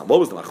ela b'sam. What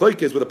was the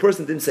machlokes? Where the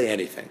person didn't say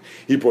anything.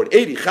 He brought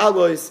 80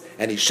 chalois,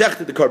 and he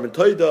shechted the korban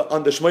toida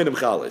on the shmoinim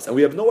chalois. And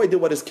we have no idea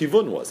what his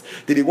kivun was.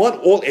 Did he want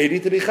all 80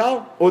 to be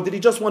chal? Or did he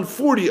just want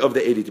 40 of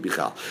the 80 to be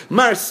chal?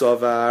 Mar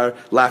savar,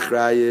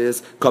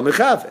 lachrayis,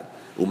 kamechaven.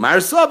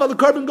 Umar Sava, the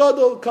korban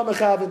gadol,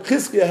 kamechavin.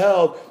 Chizkiya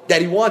held that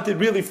he wanted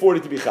really 40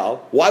 to be chal.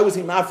 Why was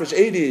he mafresh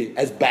 80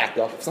 as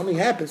backup? If something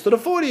happens to the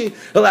 40,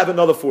 he'll have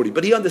another 40.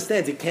 But he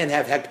understands he can't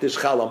have hektish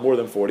chal on more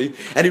than 40,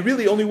 and he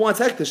really only wants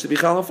hektish to be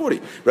chal on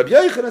 40. Rabbi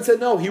Yochanan said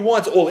no, he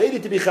wants all 80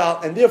 to be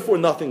chal, and therefore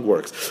nothing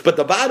works. But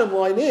the bottom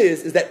line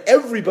is that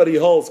everybody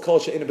holds kol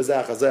she'einu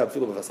b'zeh chazeh,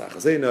 afilu b'vasach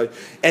chazeh,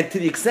 and to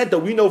the extent that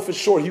we know for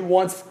sure he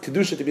wants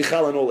kedusha to be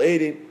chal on all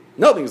 80,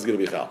 nothing is going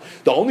to be chal.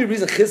 The only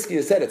reason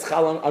Chizkiya said it's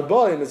chal on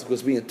arba'im is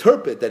because we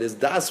interpret that his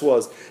das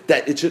was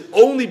that it should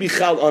only be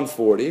chal on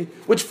 40,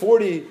 which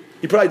 40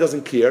 he probably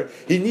doesn't care.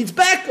 He needs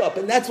backup,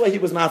 and that's why he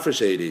was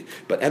mafresh 80.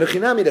 But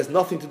enochinami has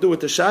nothing to do with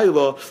the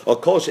shayla or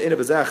kol she'einu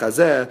b'zeh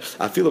chazeh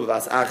afilu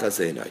b'vasach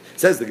chazeh.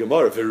 Says the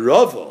Gemara,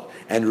 v'Rava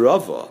and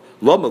Rava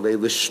lamalei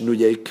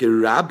l'shnuye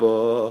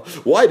kirabba.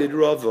 Why did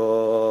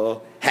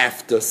Rava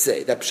have to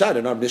say that pshat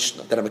in our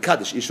Mishnah that a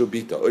mekadesh isha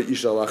bita or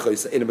isha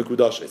lachoisa in a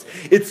mekudashes?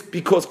 It's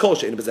because kol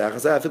she'einu b'zeh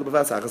chazeh afilu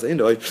b'vasach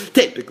chazeh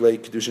typically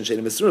Kiddushin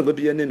she'einu mesruin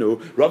libya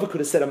ninu. Rava could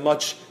have said a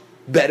much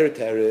better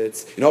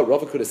teretz. You know what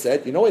Rava could have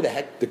said? You know why the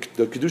heck the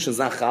Kiddushin is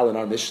not chal in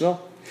our Mishnah?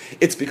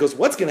 It's because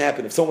what's going to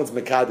happen if someone's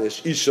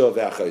mekadesh isha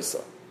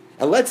ve'achoisa?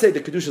 and let's say the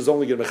Kedusha is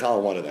only going to mechal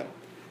on one of them.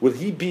 Will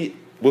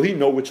he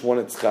know which one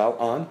it's chal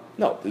on?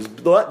 No.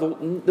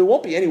 There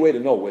won't be any way to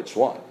know which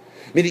one.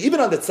 Meaning, even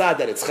on the tzad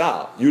that it's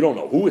chal, you don't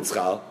know who it's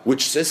chal,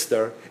 which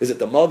sister, is it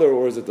the mother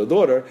or is it the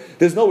daughter?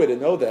 There's no way to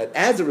know that.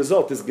 As a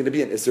result, there's going to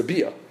be an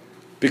isser,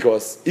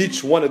 because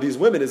each one of these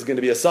women is going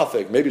to be a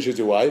suffix. Maybe she's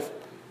your wife,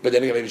 but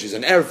then again, maybe she's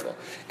an erfa.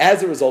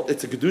 As a result,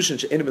 it's a kedushin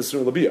she'enim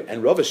esurim l'biyah.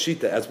 And Rav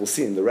Shita, as we'll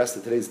see in the rest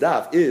of today's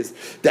daf, is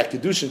that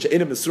kedushin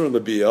she'enim esurim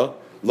l'biyah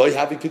lo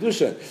yahavi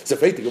kedushin. So,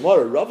 for the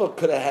Gemara, Rav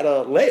could have had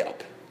a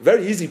layup.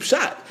 Very easy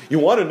pshat. You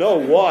want to know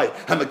why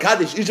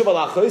Hamakadosh Ishav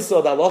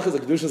Alachoisa the Allah is a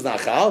kedusha is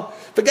nachal?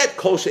 Forget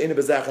kol she'ena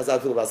bezachas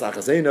adfil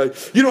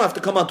vasachasena. You don't have to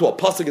come onto a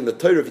pasuk in the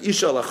Torah of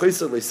Isha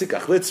Alachoisa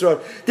leisikach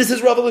litzra. This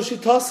is Rav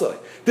L'Shitasai.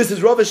 This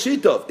is Rav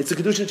Shitov. It's a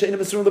kedusha she'ena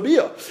mesurun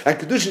labiyah, and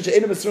kedusha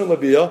she'ena mesurun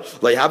labiyah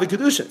leihavi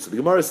kedushin. So the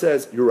Gemara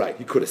says you're right.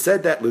 He could have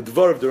said that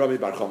l'dvar of the Rami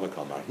Bar Chama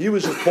Kamar. He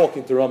was just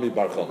talking to Rami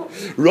Bar Chama.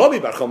 Rami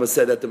Bar Chama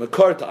said that the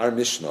makar to our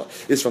Mishnah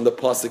is from the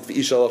pasuk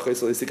Isha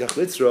Alachoisa leisikach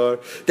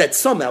litzra. That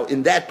somehow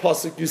in that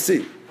pasuk you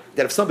see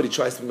that if somebody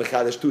tries to be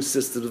mechadish two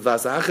sisters with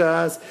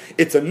vasachas,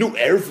 it's a new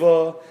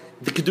erva.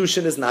 The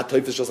kedushin is not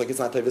toifus, just like it's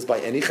not toifus by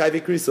any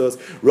chayvei krisos.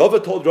 Rava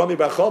told Rami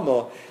Bar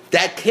Chama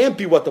that can't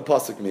be what the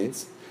pasuk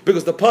means,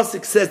 because the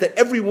pasuk says that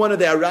every one of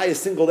the arayas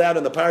singled out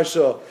in the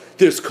parasha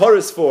there's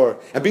chorus for,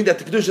 and being that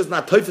the kedushin is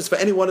not toifus for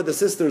any one of the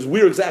sisters,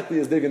 where exactly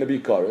is there going to be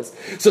chorus?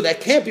 So that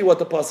can't be what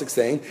the pasuk's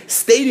saying.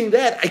 Stating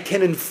that, I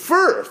can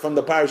infer from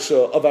the parasha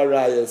of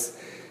arayas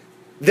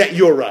that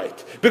you're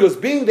right. Because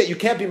being that you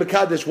can't be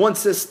Mekadesh one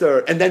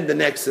sister and then the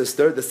next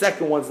sister, the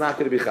second one's not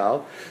going to be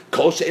Chal.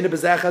 So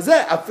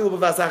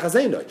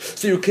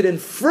you can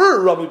infer,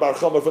 Rami Bar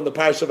Chama, from the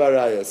Parasha of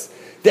Arayas,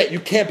 that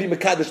you can't be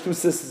Mekadesh two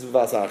sisters of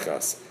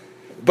Vasachas.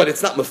 But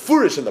it's not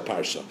mafurish in the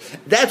parsha.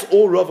 That's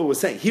all Rava was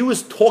saying. He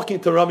was talking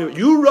to Rami.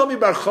 You Rami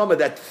Bar Chama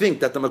that think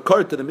that the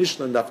makar to the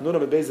Mishnah and Daf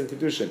Nunam and Beis and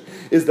Kiddushin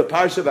is the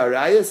parsha of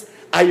Arayas.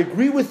 I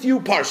agree with you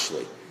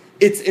partially.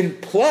 It's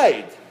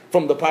implied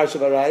from the Parsha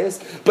of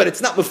Arayas, but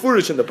it's not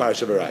mafurish in the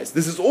Parsha of Arayas.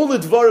 This is all the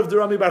dvar of the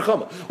Rami Bar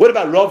Chama. What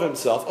about Rav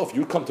himself? Oh, if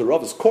you come to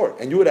Rav's court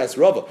and you would ask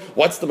Rav,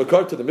 what's the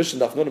makar to the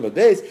mission Daf Nunam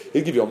Beis?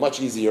 He'll give you a much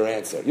easier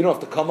answer. You don't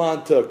have to come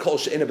on to Kol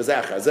She'ena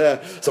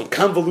B'Zachazeh, some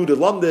convoluted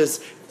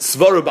lumdis,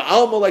 Svara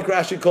Ba'alma like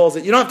Rashi calls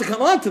it. You don't have to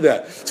come on to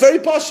that. It's very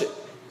pashit.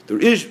 The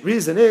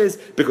reason is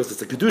because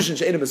it's a kedushin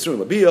she'ena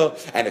mesurun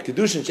labiyah, and a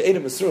kedushin she'ena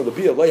mesurun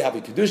labiyah lo have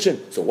a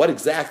kedushin. So what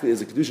exactly is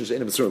a kedushin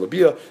she'ena mesurun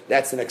labiyah?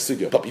 That's the next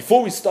sugya. But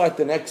before we start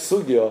the next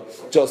sugya,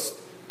 just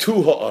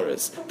two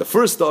ha'aras. The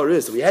first ha'ara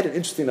is, we had an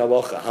interesting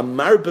halacha.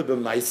 Hamarbe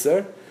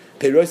b'maiser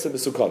peirosa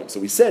b'sukanim.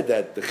 So we said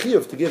that the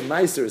chiyuv to give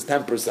maiser is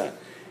 10%.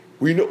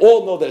 We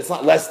all know that it's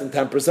not less than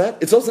 10%.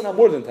 It's also not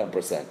more than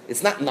 10%.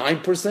 It's not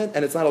 9%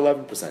 and it's not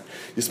 11%.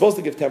 You're supposed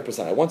to give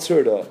 10%. I once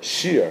heard a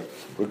shir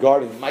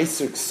regarding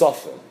maiser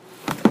ksafim.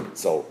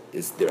 So,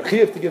 is there a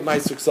chiyuv to give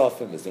ma'aser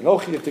ksafim? Is there no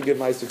chiyuv to give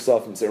ma'aser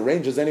ksafim? So it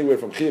ranges anywhere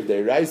from chiyuv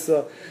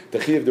de'iraisa to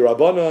chiyuv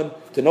de'rabanan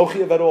to no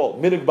chiyuv at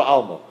all. Minig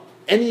ba'alma.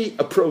 Any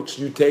approach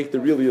you take, there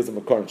really is a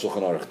makar in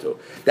Shulchan Aruch too.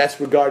 That's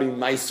regarding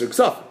ma'aser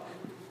ksafim.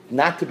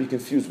 Not to be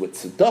confused with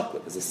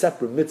tzedakah. There's a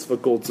separate mitzvah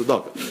called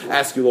tzedakah.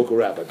 Ask your local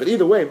rabbi. But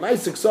either way,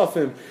 ma'aser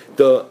ksafim,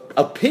 the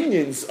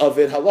opinions of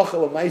it, halacha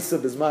l'ma'aser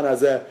b'zman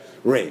hazeh,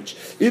 range.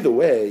 Either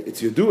way,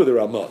 it's Yedua the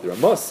Ramah. The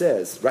Ramah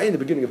says, right in the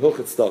beginning of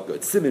Hilchot Tzedakah,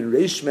 it's Simin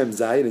Reish Mem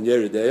Zayin and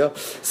Yeridea,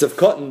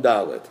 Sefkat and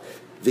Dalet,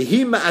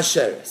 V'hi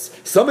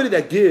Ma'asheres. Somebody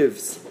that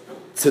gives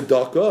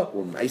tzedakah,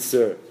 or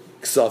Meiser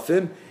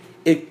Ksafim,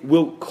 it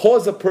will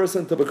cause a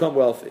person to become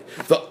wealthy.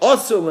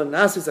 V'asur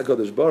l'nasis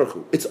HaKadosh Baruch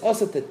Hu. It's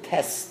also to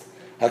test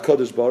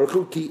HaKadosh Baruch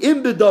Hu, Ki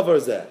im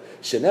b'davar zeh.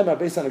 Shenemar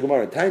based on the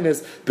Gemara in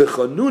Tainis,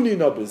 B'chanuni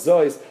na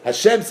b'zois.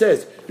 Hashem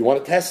says, you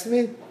want to test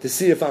me to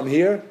see if I'm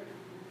here?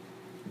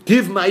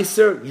 Give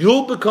meiser,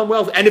 you'll become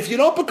wealthy. And if you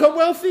don't become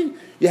wealthy,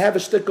 you have a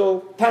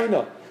shtickle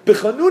taina.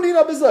 B'chanuni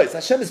na b'zois.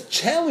 Hashem is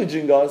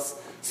challenging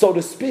us, so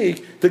to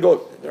speak, to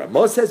go. The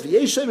Ramah says,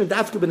 "V'yeshem and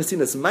dafka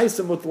b'nesinas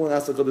meiser mutal and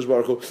asa kadosh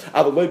baruch hu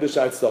avaloi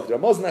b'shar tzedakah." The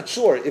Ramah is not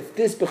sure if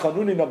this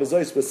b'chanuni na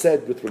b'zois was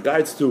said with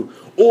regards to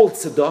all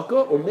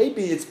tzedakah, or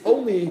maybe it's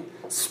only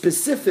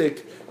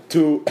specific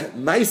to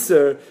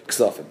meiser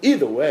ksafim.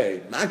 Either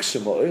way,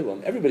 makshema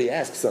olam. Everybody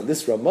asks on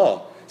this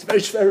Ramah. It's a very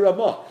shver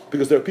Ramah,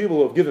 because there are people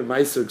who have given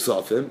Meiser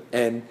Ksafim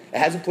and it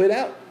hasn't played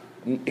out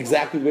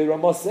exactly the way the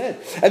Ramah said.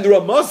 And the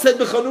Ramah said,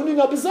 B'chanuni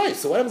na b'zayis.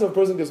 So what happens if a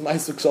person gives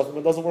Meiser Ksafim and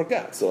it doesn't work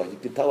out? So you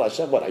can tell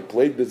Hashem, what, I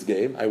played this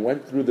game, I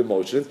went through the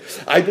motions,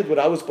 I did what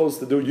I was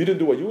supposed to do, you didn't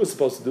do what you were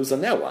supposed to do, so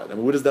now what? I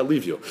mean, where does that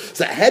leave you?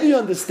 So how do you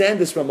understand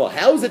this Ramah?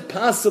 How is it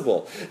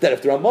possible that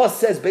if the Ramah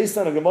says, based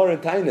on a Gemara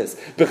in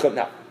Tainis,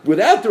 now,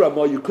 without the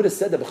Ramah, you could have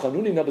said that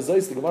B'chanuni na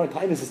b'zayis, the Gemara in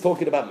Tainis is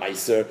talking about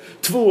Meiser,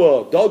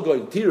 Tvua,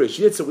 Dagoy, Tirish,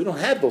 Yitzah. We don't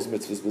have those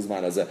mitzvahs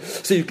b'zman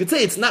hazeh. So you could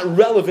say it's not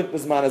relevant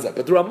b'zman hazeh.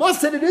 But the Ramah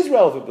said it is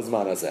relevant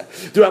b'zman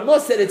hazeh. The Ramah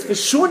said it's for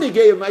sure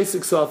negay of Meiser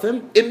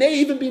Ksafim. It may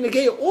even be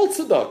negay of all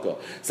tzedakah.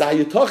 So how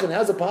you talking?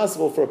 How's it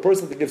possible for a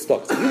person to give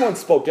tzedakah? So he once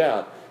spoke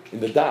out in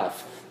the daf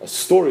a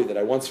story that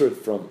I once heard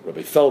from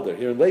Rabbi Felder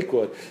here in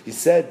Lakewood. He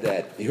said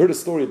that he heard a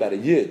story about a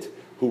yid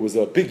who was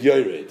a big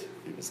yored.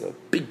 was a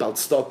big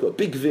Baltztaka, a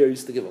big Gvir,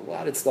 used to give a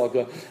lot of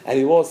tzedakah, and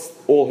he lost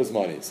all his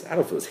money. So I don't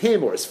know if it was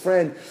him or his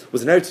friend,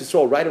 was in Eretz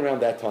Yisrael right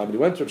around that time, and he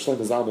went to Rav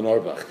Shlomo Zalman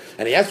Auerbach,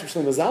 and he asked Rav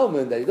Shlomo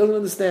Zalman that he doesn't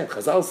understand.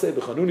 Chazal say,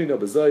 B'chanuni na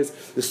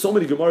b'zois, there's so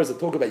many Gemaras that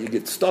talk about you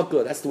give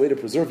tzedakah, that's the way to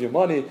preserve your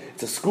money,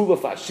 it's a school of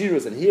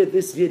Ashiras, and here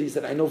this year he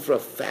said, I know for a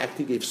fact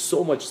he gave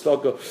so much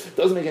tzedakah, it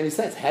doesn't make any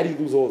sense. How do you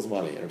lose all his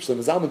money? And Rav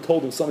Shlomo Zalman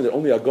told him something that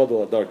only a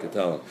Gadol Adar could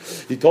tell him.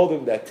 He told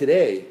him that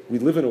today we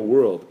live in a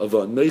world of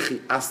a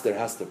Neichi Aster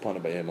Haster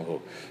Panim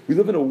Bayemahu. We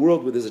live in a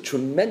world where there's a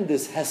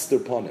tremendous Hester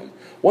Panim.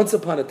 Once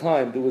upon a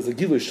time, there was a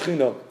Gilu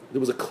Shechina, there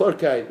was a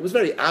Klarkai. It was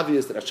very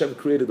obvious that Hashem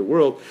created the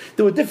world.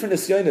 There were different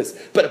Nisyonis,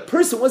 but a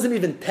person wasn't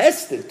even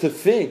tested to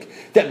think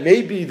that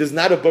maybe there's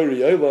not a Bari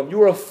Olam. You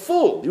were a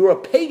fool. You were a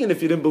pagan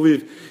if you didn't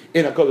believe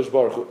in HaKadosh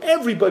Baruch Hu.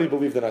 Everybody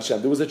believed in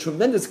Hashem. There was a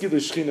tremendous Gilu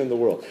Shechina in the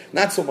world.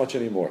 Not so much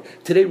anymore.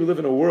 Today we live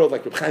in a world,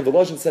 like Reb Chaim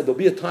Volozhin said, there'll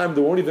be a time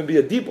there won't even be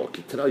a dibuk.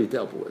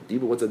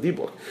 What's a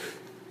dibuk?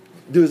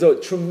 There's a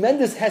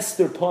tremendous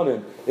Hester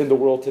Panim in the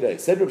world today.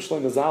 Said Reb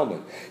Shlomo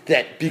Zalman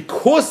that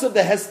because of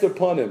the Hester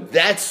Panim,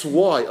 that's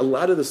why a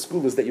lot of the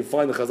scholars that you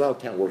find in Chazal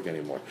can't work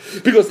anymore.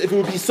 Because if it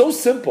would be so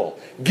simple,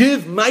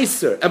 give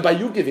Meiser, and by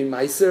you giving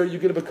Meiser,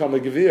 you're going to become a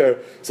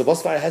Gevir. So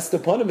what's why a Hester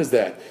Panim is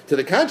that? To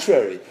the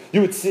contrary,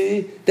 you would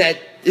see that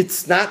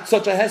it's not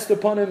such a Hester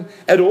Panim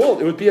at all.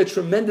 It would be a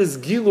tremendous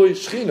Gilui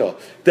Shechina.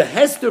 The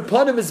Hester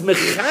Panim is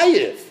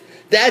Mechayev.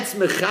 That's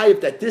Mechayev,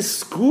 that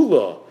this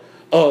skula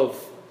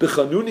of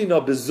B'chanuni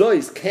na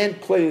b'zois can't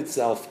play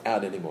itself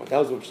out anymore. That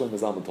was what Shlomo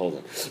Zalman told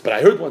him. But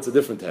I heard once a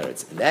different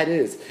teretz, and that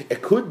is,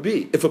 it could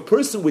be, if a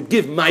person would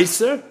give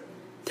Meiser,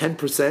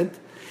 10%,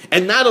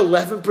 and not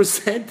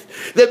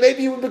 11%, then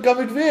maybe you would become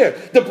a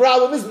Gvir. The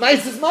problem is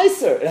Meiser's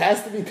Meiser. It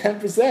has to be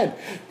 10%.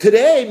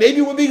 Today,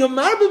 maybe we're being a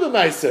marba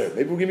b'Meiser.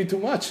 Maybe we're giving too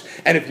much.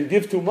 And if you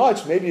give too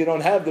much, maybe you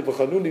don't have the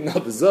B'chanuni na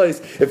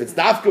b'zois. If it's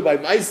dafka by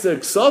Meiser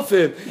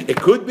Ksofim, it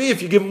could be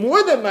if you give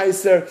more than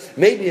Meiser,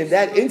 maybe in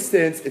that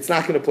instance, it's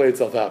not going to play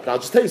itself out. But I'll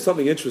just tell you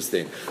something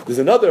interesting. There's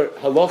another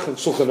halach in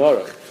Shulchan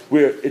Aruch,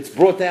 where it's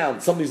brought down,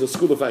 somebody's a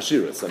school of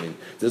Ashiras. I mean,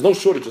 there's no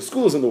shortage of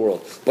schools in the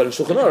world, but in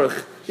Shulchan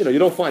Aruch, you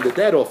don't find it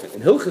that often.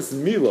 In Hilchas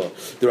Mila,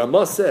 the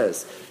Ramah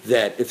says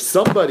that if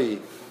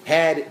somebody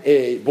had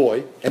a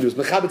boy, and he was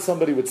mechabit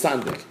somebody with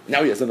sandik,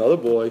 now he has another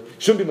boy,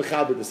 shouldn't be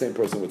mechabit the same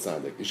person with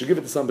sandik. He should give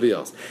it to somebody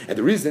else. And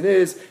the reason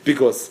is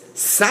because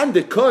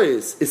sandik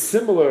kois is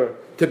similar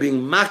to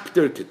being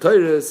makter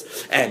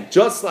ketores, and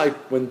just like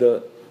when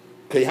the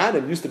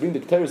Kehanim used to bring the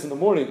Ketores in the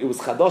morning, it was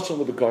Chadash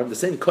and Lebekarim. The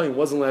same Kohen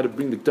wasn't allowed to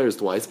bring the Ketores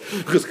twice,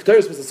 because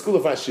Ketores was a school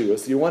of Ashira,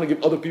 so you want to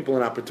give other people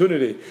an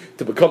opportunity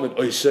to become an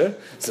Oisher.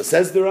 So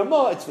says the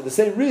Ramah, it's for the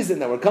same reason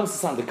that when it comes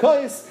to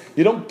Sandakois,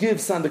 you don't give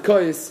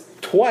Sandakois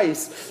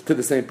twice to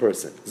the same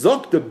person.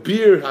 Zok the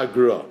Bir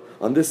Hagra,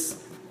 on this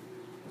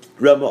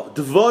Ramah,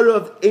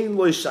 Dvarav Ein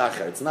Loi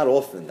Shachar. It's not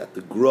often that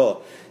the Gra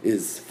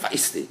is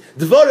feisty.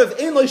 Dvarav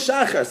Ein Loi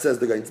Shachar, says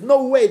the guy. It's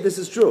no way this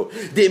is true.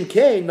 Dim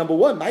Kain, number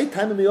one, my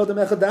time in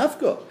Miyodam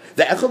Echadavka.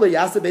 The Echel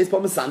Yasa based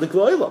upon Masandik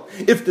Loilam.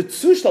 If the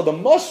Tzushta, the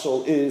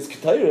Mashal, is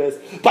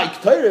Ketairis, by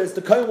Ketairis,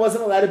 the Kohen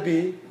wasn't allowed to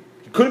be,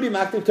 he couldn't be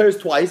Maktiv Ketairis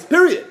twice,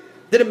 period.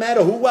 Didn't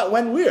matter who, what,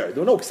 when, where.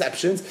 There were no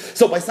exceptions.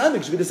 So by Sandik,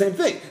 it should be the same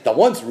thing. That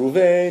once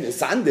Reuven is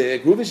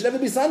Sandik, Reuven should never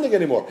be Sandik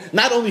anymore.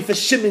 Not only for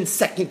Shimon's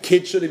second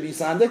kid should he be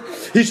Sandik,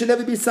 he should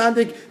never be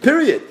Sandik,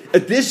 period.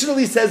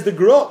 Additionally, says the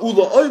Gra,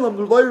 Ula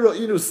Oilam,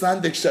 Inu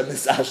Sandik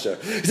Shemis Asher.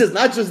 He says,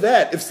 not just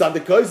that, if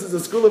Sandikois is a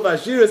school of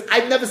Ashiras,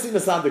 I've never seen a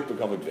Sandik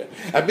become a Gvir.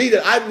 I mean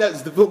that I've never,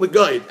 the film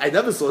guide, I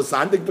never saw a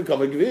Sandik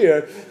become a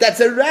Gvir.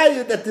 That's a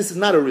raya that this is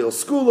not a real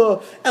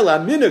school. Ela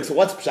Minik, so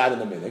what's Pshat in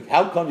the Minik?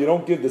 How come you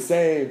don't give the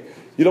same?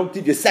 You don't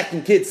give your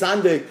second kid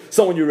Sandik,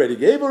 someone you already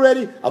gave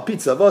already. Al Pi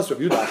Tzavos,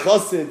 Rabbi Yehuda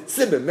Chosid,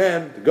 Sibim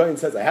Mem. The Goyen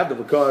says, I have the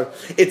Bakar.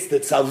 It's the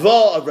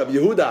Tzavah of Rabbi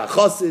Yehuda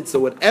Chosid. So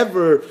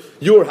whatever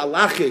your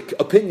halachic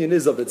opinion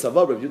is of the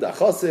Tzavah of Rabbi Yehuda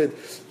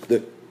Chosid,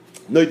 the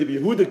Noida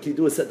Yehuda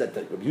Kidua said that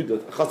Rabbi Yehuda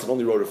Chosid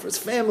only wrote it for his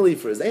family,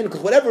 for his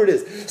Einuk, whatever it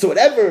is. So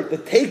whatever the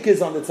take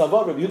is on the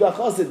Tzavah of Rabbi Yehuda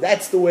Chosid,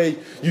 that's the way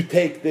you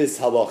take this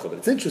halacha. But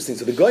it's interesting.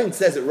 So the Goyen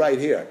says it right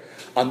here.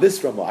 On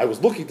this Ramah, I was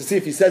looking to see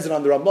if he says it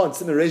on the Ramah in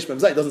Simon Reish Mem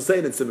Zayin. It doesn't say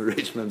it in Simon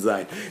Reish Mem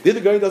Zayin. The other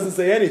guy doesn't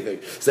say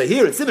anything. So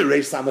here in Simon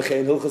Reish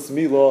Samachay in Hilchas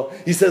Mila,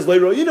 he says,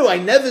 I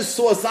never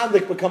saw a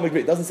Sandik become a Gvir.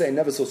 It doesn't say I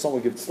never saw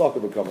someone give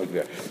tzedakah become a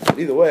Gvir. But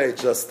either way,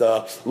 it's just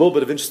a little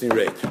bit of interesting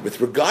rate.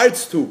 With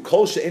regards to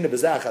Kol She'ena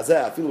B'zach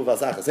Hazeh, Afilu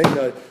V'azach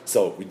Hazeh,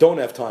 so we don't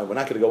have time. We're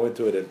not going to go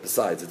into it. And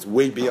besides, it's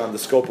way beyond the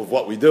scope of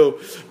what we do.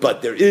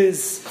 But there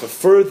is, for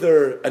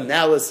further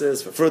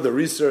analysis, for further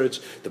research,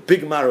 the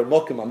big Mara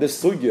Mokim on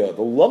this sugya,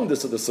 the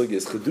longest of the sugya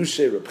is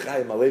Chedushay Reb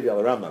Chaim Alevi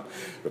al Rambam.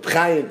 Reb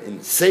Chaim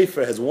in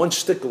Sefer has one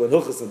shtickle in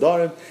Hilchas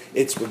Nadarim.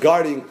 It's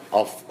regarding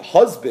a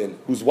husband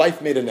whose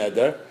wife made a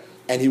neder,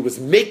 and he was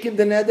making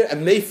the neder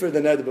and mefer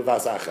the neder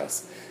b'vas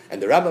achas.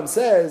 And the Rambam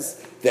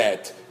says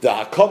that the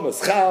hakam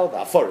is chal,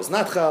 the afar is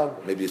not chal.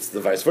 Maybe it's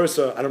the vice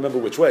versa. I don't remember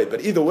which way.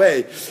 But either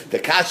way, the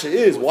kasha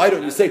is, why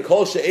don't you say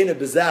kol she'ena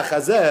b'zeh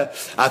chazeh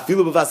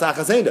afilu b'vas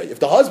achas? If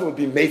the husband would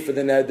be made for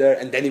the neder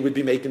and then he would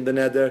be making the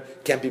neder,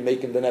 can't be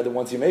making the neder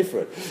once you made for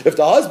it. If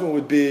the husband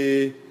would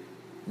be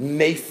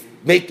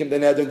making the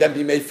neder and then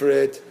be made for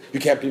it, you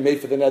can't be made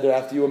for the neder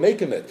after you were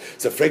making it.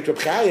 So Frek Reb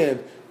Chaim,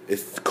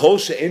 if kol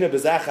she'ena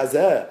b'zeh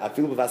chazeh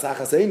afilu b'vas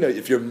achas,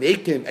 if you're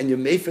making and you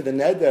made for the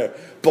neder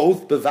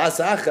both b'vas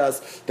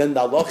achas, then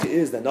the halacha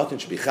is that nothing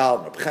should be chal.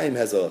 Reb Chaim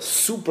has a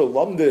super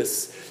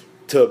lumdus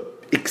to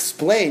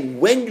explain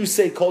when you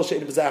say kol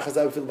she'ena b'zeh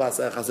chazeh afilu b'vas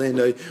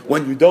achas,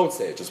 when you don't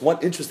say it. Just one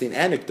interesting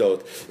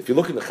anecdote. If you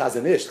look in the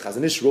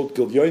Chazanish wrote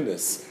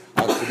Gilyonis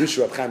on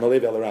Kiddushin Reb Chaim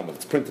Alevi al Rambam.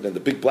 It's printed in the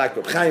big black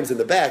Reb Chaim's in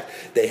the back.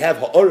 They have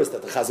ha'oris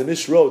that the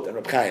Chazanish wrote and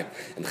Reb Chaim.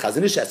 And the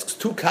Chazanish asks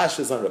two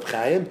kashas on Reb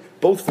Chaim,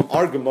 both from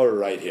our Gemara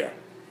right here.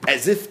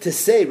 As if to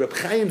say, Reb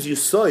Chaim's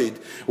Yusoid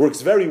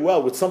works very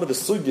well with some of the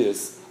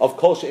sugyas of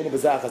Kol She'ena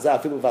B'zeh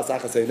Chazeh Afilu B'vas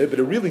Achas, but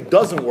it really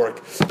doesn't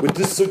work with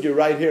this sugya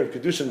right here,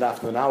 Kiddushin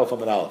Daf Nun Aleph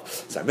Amud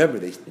Aleph. So I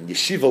remember, in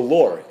Yeshiva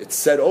lore, it's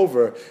said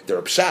over, the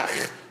Reb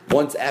Shach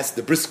once asked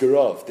the Brisker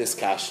of this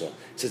kasha.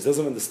 He says,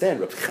 doesn't understand.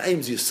 Reb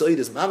Chaim's Yisoid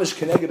is mamish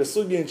keneged a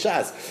sugya in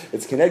Shas.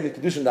 It's keneged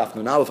Kiddushin Daf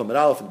Nun Aleph Amud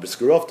Aleph. And the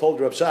Brisker of told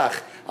Reb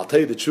Shach, I'll tell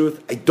you the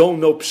truth, I don't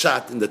know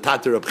pshat in the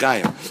Tater Reb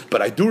Chaim,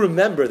 but I do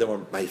remember that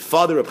when my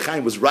father Reb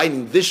Chaim was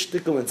writing this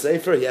shtickle in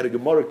Sefer, he had a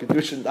Gemara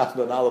Kiddushin Daf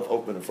Nun Aleph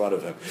open in front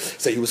of him.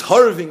 So he was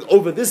harving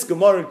over this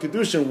Gemara in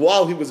Kiddushin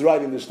while he was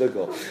writing the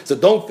shtickle. So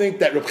don't think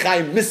that Reb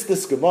Chaim missed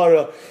this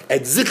Gemara.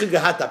 At Zikr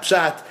Gehat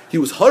Pshat, he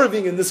was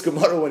harving in this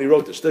Gemara when he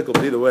wrote the shtickle.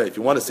 But either way, if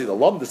you want to see the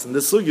lumdus in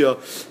this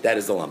sugya, that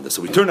is the lumdus.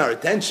 So we turn our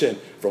attention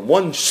from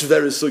one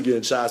shver sugya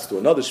in Shas to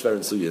another shver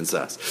sugya in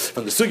Shas.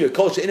 From the sugya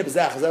kol she'ena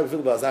b'zeh chazeh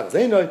afilu b'vas achas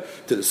einay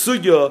to the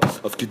sugya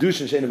of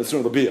Kiddushin she'ena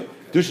mesruin l'biyah.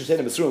 Kiddushin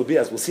she'ena mesruin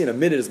l'biyah, as we'll see in a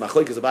minute, is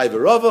machlokes Abaye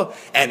v'Rava,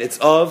 and it's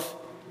of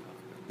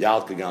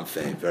Yal Kagam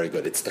fame. Very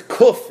good. It's the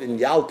kuf in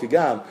Yal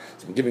Kagam.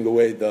 So I'm giving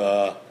away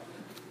the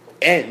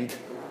end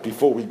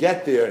before we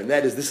get there, and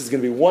that is, this is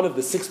going to be one of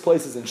the 6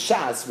 places in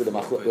Shas with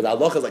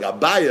halachas like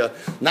Abaya,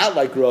 not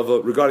like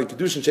Rava, regarding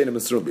Kiddushin She'ena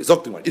Mesruin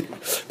L'biyah.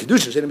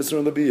 Kiddushin She'ena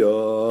Mesruin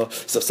L'biyah.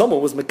 So if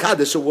someone was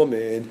Mekadesh a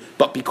woman,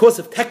 but because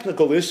of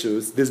technical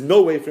issues, there's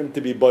no way for him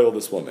to be boiled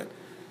this woman.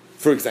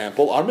 For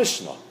example, our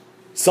Mishnah.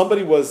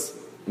 Somebody was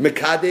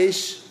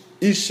Mekadesh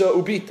Isha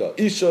Ubita,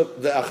 Isha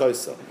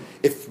Ve'achaisa.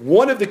 If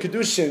one of the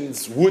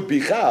Keddushins would be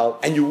Chal,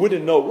 and you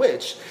wouldn't know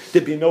which,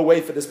 there'd be no way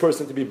for this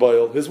person to be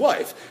boiled his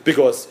wife,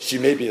 because she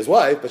may be his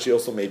wife, but she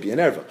also may be an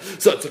erva.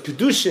 So it's a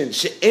Kiddushin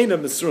she'ena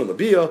mesruin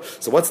l'biyah.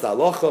 So what's the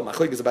halacha?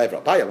 Machlokes Abaye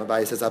v'Rava.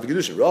 Abaye says have a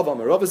Kiddushin.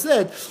 Rava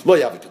said lo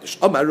yav a Kiddushin.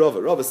 Amar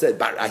Rava said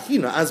Bar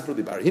Ahina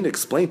Asbruli. Bar Ahina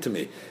explained to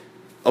me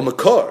a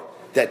makar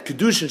that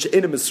Kiddushin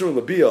she'ena mesruin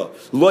l'biyah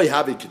lo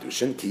yav a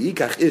Kiddushin ki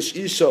yikach ish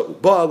isha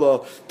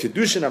ubala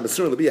Kiddushin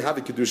ha-mesruin l'biyah have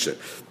a Kiddushin.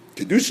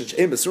 Kiddushin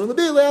she'en mesruin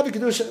l'biyah lo yav a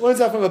Kiddushin. Learns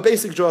that from a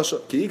basic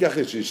drasha. Ki yikach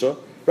ish isha.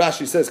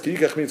 Rashi says ki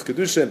yikach means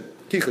Kiddushin.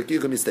 Kicha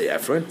Mr.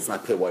 Ephron. It's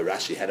not clear why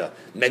Rashi had to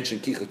mention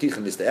Kicha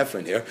Mr.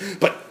 Ephron here.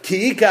 But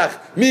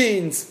Kiikach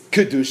means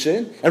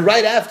Kiddushin, and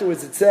right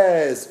afterwards it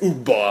says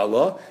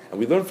Ubala, and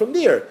we learn from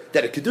there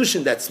that a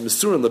Kiddushin that's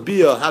Mesurin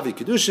Labiyah Havi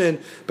Kiddushin,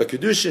 but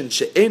Kiddushin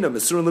She'ena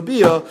Mesurin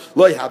Labiyah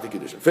Loi Havi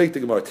Kiddushin. Fake the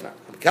Gemara tonight.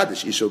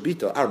 Mekadesh Isha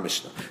Ubita, our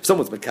Mishnah. If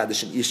someone's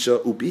Mekadesh in Isha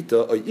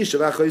Ubita, or Isha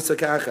V'Achoysa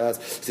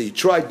Kachas, so he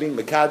tried being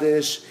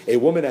Mekadesh, a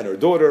woman and her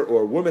daughter,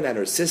 or a woman and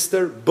her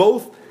sister,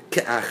 both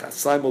Ke'achas,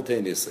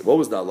 simultaneously. What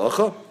was the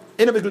halacha?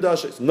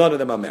 None of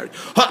them are married.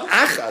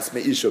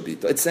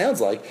 It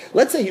sounds like,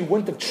 let's say he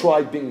wouldn't have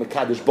tried being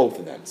Mekadesh both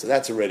of them, so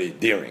that's already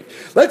daring.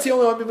 Let's say he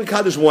only want to be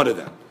Mekadesh one of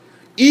them.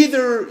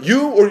 Either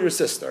you or your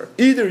sister.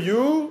 Either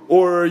you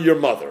or your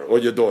mother or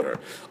your daughter.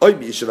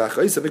 It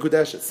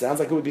sounds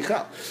like it would be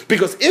Chal.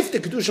 Because if the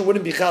Kiddushin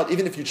wouldn't be Chal,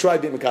 even if you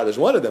tried being Mekadesh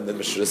one of them, then the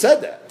Mishnah said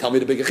that. Tell me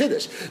the bigger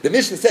Chiddush. The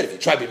Mishnah said if you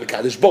try being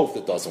Mekadesh both,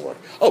 it doesn't work.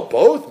 Oh,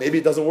 both? Maybe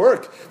it doesn't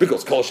work.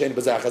 Because Kol Shein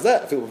B'Zeh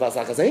Chazeh, I feel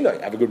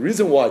I have a good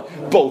reason why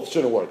both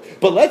shouldn't work.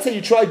 But let's say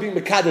you try being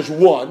Mekadesh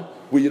one,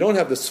 where you don't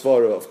have the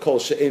svara of Kol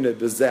She'ena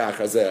B'Zeh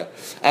Chazeh,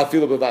 I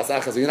feel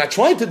you're not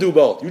trying to do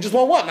both. You just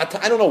want one. I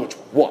don't know which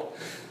one.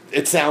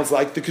 It sounds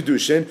like the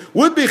Kiddushin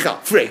would be Chal.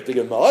 Frek the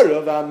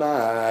Gemara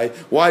v'amai.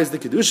 Why is the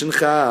Kiddushin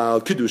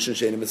Chal? Kiddushin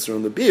she'ena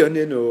mesruin l'biyah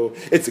ninu.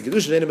 It's the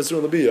Kiddushin she'ena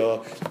mesruin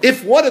l'biyah.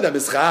 If one of them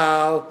is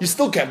Chal, you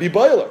still can't be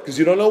boiler because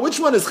you don't know which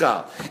one is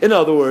Chal. In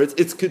other words,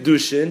 it's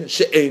Kiddushin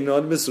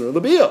she'ena mesruin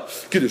l'biyah.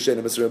 Kiddushin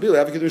she'ena mesruin l'biyah.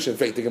 Have a Kiddushin.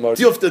 Frek the Gemara.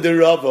 Yufta de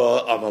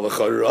Rava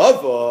amalacha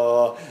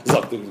Rava.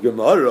 Zok the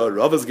Gemara.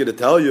 Rava's going to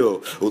tell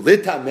you.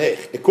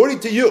 Ulitamech.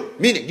 According to you,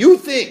 meaning you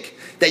think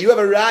that you have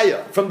a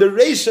raya from the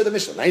Reish of the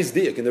Mishnah. Nice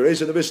diak in the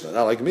Reish of the Mishnah.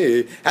 Not like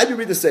me. How do you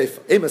read the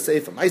Sefer? Ema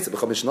Sefer. There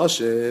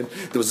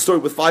was a story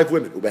with 5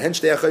 women. 2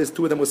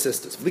 of them were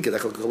sisters.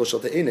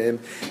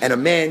 And a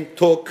man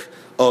took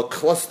a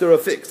cluster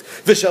of figs.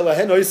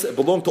 V'shalahenois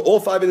belonged to all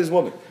 5 of these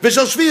women.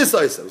 V'shal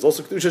shvius it was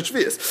also Kedusha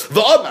shvius.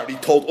 V'amar, he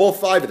told all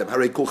 5 of them,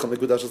 Harei kulchem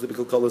mekudashos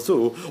libikol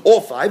kolasu.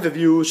 All 5 of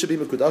you should be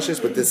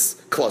mekudashos with this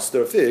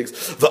cluster of figs.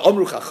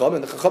 V'amru chacham,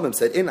 and the chachamim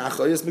said, in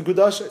achayis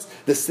mekudashos.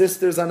 The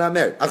sisters are not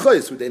married.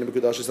 Achayis hudeina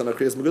mekudashos and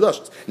achriyas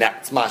mekudashos. Now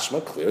it's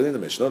mashma clearly in the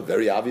Mishnah,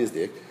 very obvious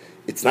diak.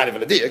 It's not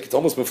even a diak; it's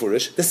almost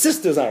mefurish. The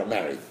sisters aren't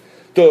married.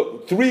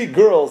 The 3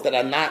 girls that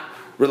are not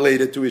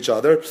related to each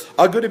other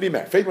are going to be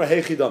married.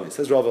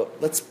 Says Rava,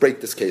 let's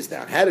break this case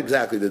down. How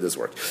exactly did this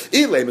work?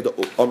 Did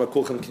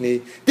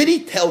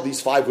he tell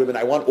these 5 women,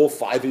 I want all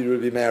 5 of you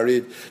to be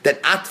married? That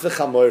at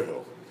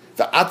v'chamorhu.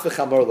 The at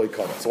v'chamor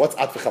loikana. So what's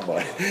at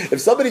v'chamor? If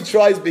somebody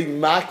tries being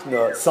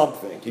makna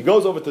something, he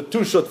goes over to 2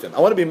 shutfim.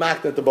 I want to be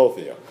makna to both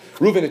of you.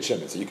 Reuven and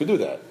Shimon. So you could do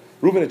that.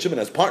 Reuven and Shimon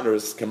as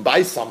partners can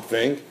buy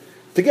something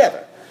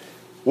together.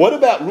 What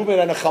about Reuven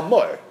and a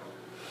chamor?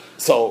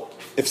 So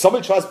if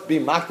somebody tries to be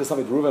makna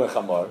something to Reuven and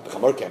Chamor, the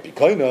Chamor can't be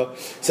koina.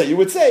 So you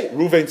would say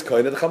Reuven's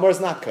koina, the Chamor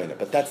is not koina,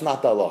 but that's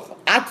not the halacha.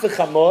 At the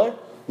Chamor,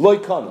 loy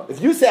kana.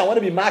 If you say I want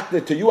to be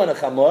makna to you and a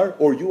Chamor,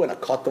 or you and a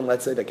katan,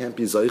 let's say that can't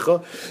be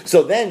zaycha,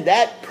 so then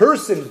that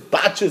person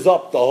batches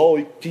up the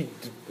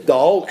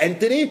whole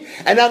entity,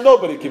 and now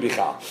nobody can be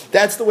chal.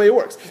 That's the way it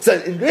works. So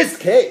in this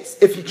case,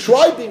 if he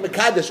tried being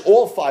mekadesh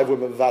all 5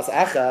 women v'vas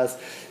achas,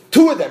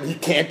 2 of them he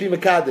can't be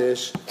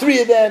Mekadesh.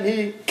 3 of them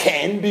he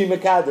can be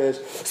Mekadesh.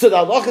 So the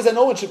halachas, I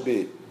know it should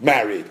be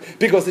married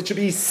because it should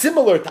be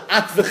similar to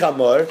At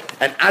v'chamor,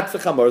 and At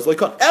v'chamor is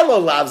like Ella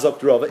lavs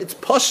up Rava. It's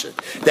pashut.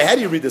 How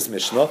do you read this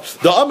Mishnah?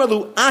 The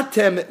Amalu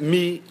Atem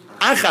mi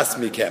achas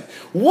mikem.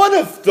 One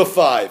of the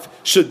 5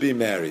 should be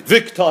married.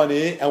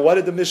 Viktani, and what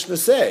did the Mishnah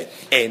say?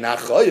 Ein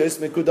achayos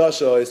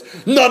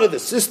mikudashos. None of the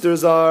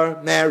sisters are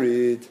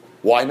married.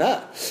 Why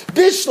not?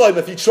 Bishloim,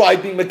 if he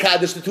tried being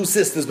Mekadesh the 2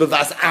 sisters,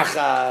 B'vas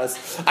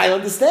Achas, I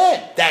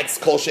understand. That's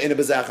Kol She'ena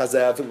B'zachas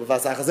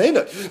B'vas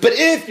Achas. But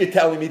if you're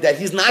telling me that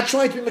he's not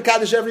trying to be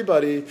Mekadesh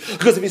everybody,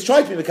 because if he's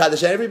trying to be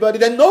Mekadesh everybody,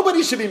 then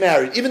nobody should be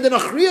married. Even the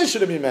Nachriya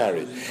shouldn't be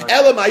married.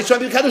 Elamai, he's trying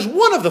to be Mekadesh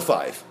one of the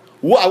 5.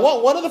 I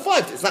want one of the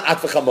 5. It's not At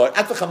v'chamor.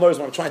 At v'chamor is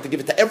when I'm trying to give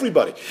it to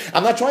everybody.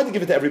 I'm not trying to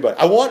give it to everybody.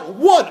 I want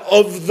one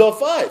of the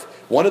 5.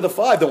 One of the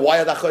 5. Then why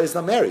Adacha is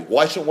not married?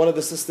 Why shouldn't one of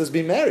the sisters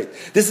be married?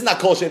 This is not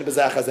Kol Shein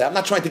B'Zachazeh. I'm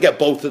not trying to get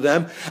both of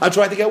them. I'm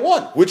trying to get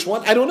one. Which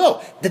one? I don't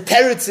know. The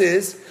teretz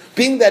is,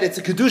 being that it's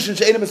a Kiddushin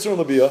She'ena Mesur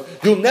L'Biyah,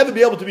 you'll never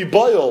be able to be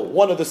boil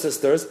one of the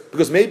sisters,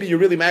 because maybe you're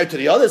really married to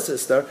the other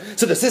sister,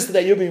 so the sister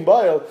that you're being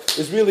boil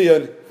is really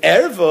an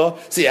erva,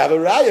 so you have a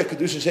raya,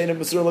 Kiddushin She'ena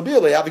Mesur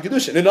L'Biyah, you have a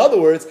Kiddushin. In other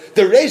words,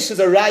 the reish is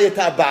a raya to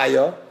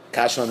Abaya,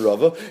 Kasha and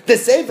Rava. The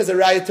Seif is a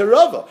raya to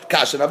Rava.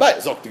 Kasha and Abaya.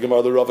 Zok the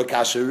Gemara, the Rava,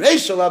 Kasha,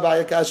 Reishal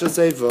Abaya, Kasha,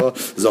 Seifa.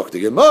 Zok the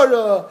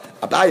Gemara,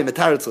 Abaya,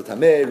 Metaretzel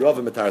Tameh,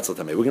 Rava, Metaretzel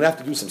Tameh. We're going to have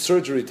to do some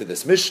surgery to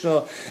this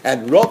Mishnah,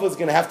 and Rava's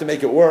going to have to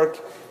make it work.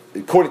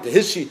 According to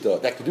his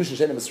shita, that Kiddushin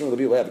She'ena Mesur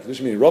L'Biyah will have a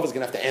Kiddushin, meaning Rav is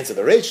going to have to answer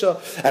the Reisha,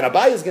 and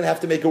Abai is going to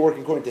have to make it work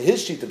according to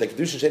his shita, that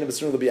Kiddushin She'ena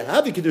Mesur L'Biyah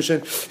have a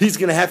Kiddushin, he's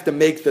going to have to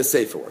make the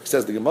Sefer work.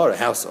 Says the Gemara,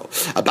 how so?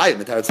 Abai,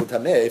 Metaretzel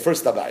Tameh,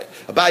 first Abai.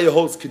 Abai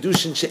holds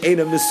Kiddushin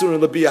She'ena Mesur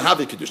L'Biyah have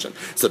a Kiddushin.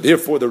 So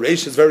therefore the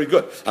Reisha is very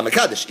good.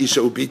 Amakadesh,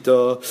 Isha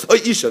Ubita, or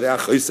Isha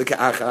ve'achoysa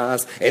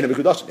ke'achas, Eina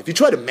Mekudashin. If you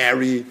try to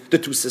marry the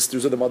 2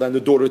 sisters or the mother and the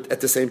daughter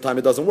at the same time,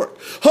 it doesn't work.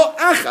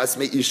 Ha'achas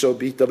me Isha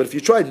Ubita, but if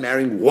you tried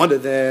marrying one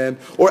of them,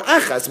 or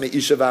Achas me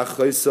Isha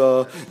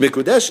ve'achoysa,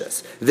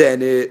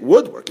 then it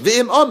would work.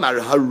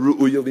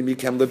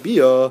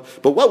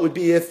 But what would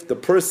be if the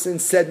person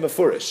said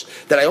mefurish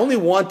that I only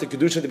want the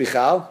kedusha to be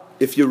chal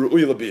if you're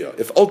ru'uy l'biyah,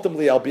 if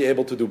ultimately I'll be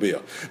able to do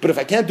biyah. But if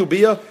I can't do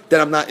biyah,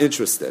 then I'm not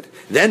interested.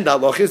 Then the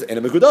halach is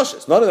ena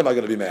mekudashes. None of them are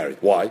going to be married.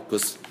 Why?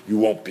 Because you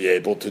won't be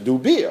able to do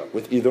biyah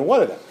with either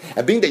one of them.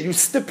 And being that you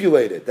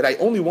stipulated that I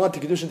only want the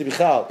kedusha to be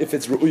chal if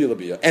it's ru'uy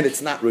l'biyah, and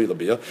it's not ru'uy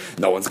l'biyah,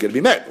 no one's going to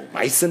be married.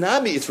 My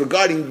sanami, it's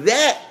regarding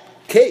that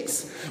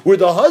case where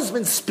the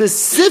husband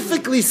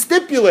specifically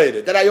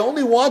stipulated that I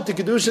only want the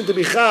kedushin to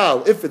be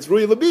chal if it's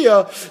ru'y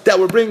l'biyah, that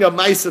will bring a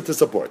ma'isa to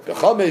support.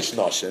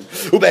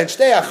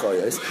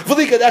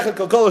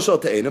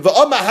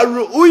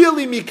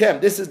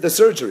 This is the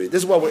surgery.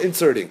 This is what we're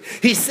inserting.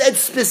 He said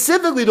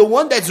specifically the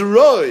one that's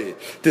roy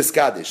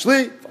tiskadish.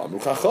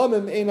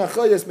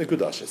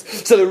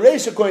 So the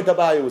reish according to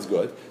Abaye was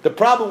good. The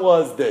problem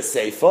was the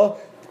seifa.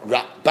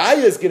 Baya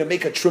is going to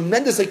make a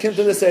tremendous akin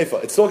to the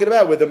Seifa. It's talking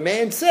about where the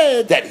man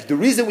said that the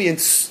reason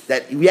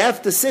that we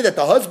have to say that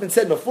the husband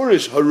said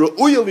mafurish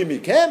haru'uya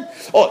mikem.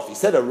 Oh, if he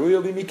said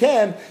haru'uya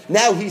mikem,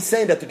 now he's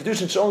saying that the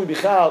kedushin should only be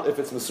chal if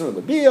it's masur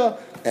l'biyah,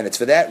 and it's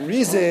for that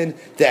reason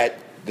that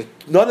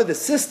none of the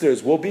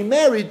sisters will be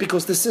married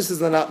because the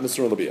sisters are not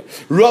Mesur L'Biyah.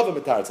 Rava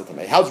Metaretzel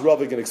Tameh. How's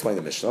Rava going to explain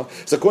the Mishnah?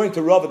 So according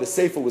to Rava, the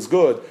Sefer was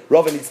good.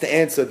 Rava needs to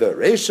answer the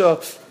Reisha.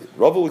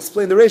 Rava will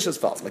explain the Reisha as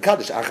follows.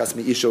 Mekadesh achas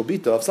mi isha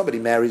obita. If somebody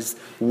marries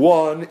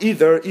one,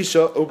 either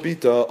isha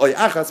obita, or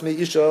achas mi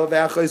isha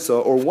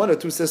ve'achoisa, or one or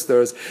 2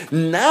 sisters,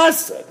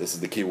 nasa, this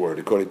is the key word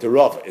according to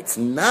Rava, it's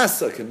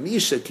nasa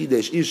kamisha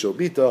kidesh isha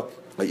obita,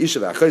 Meaning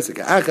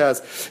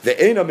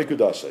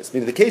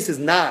the case is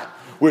not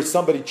where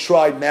somebody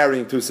tried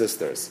marrying two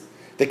sisters.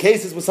 The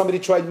case is where somebody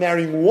tried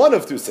marrying one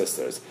of two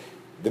sisters.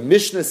 The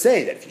Mishnah is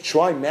saying that if you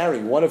try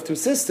marrying one of two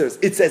sisters,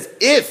 it's as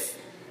if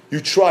you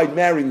tried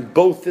marrying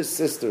both his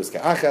sisters,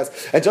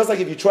 ka'achas. And just like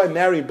if you try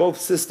marrying both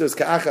sisters,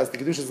 ka'achas, the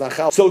Kiddushin is not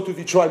chal. So too, if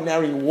you try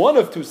marrying one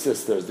of two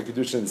sisters, the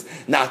Kiddushin is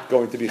not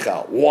going to be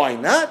chal. Why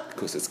not?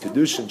 Because it's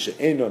Kiddushin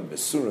she'enon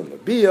mesurin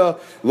labiyah,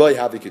 lo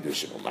yahavi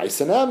Kiddushin.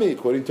 Ma'asanami,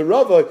 according to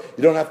Rava,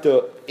 you don't have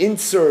to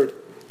insert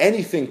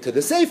anything to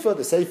the Seifa.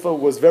 The Seifa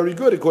was very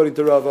good according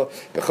to Rava.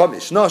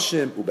 Bechamish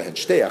nashim ubehen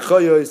shtei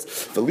achayos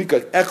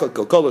v'likach echad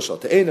kolkolo shal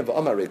te'ena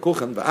v'amar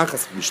reikuchen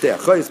v'achas mishtei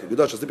achayos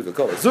mikudashas libi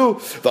kolkolo zu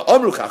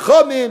v'amru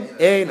chachamim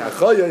ein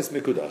achayos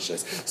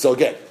mikudashas. So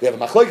again, we have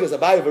a machlokes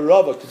Abaye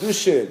v'Rava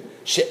Kiddushin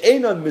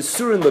she'enon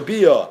mesurin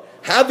labiyah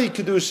havi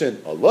Kiddushin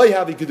aloi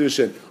havi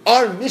Kiddushin.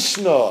 Our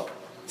Mishnah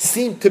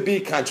seemed to be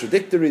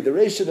contradictory. The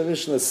Reish of the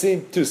Mishnah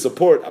seemed to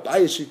support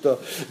Abaye Shita.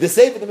 The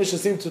Seif of the Mishnah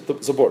seemed to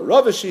support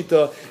Rava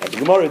Shita. And the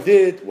Gemara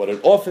did what it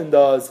often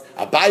does.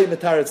 Abaye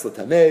Metaretz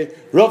L'Tamei,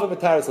 Rava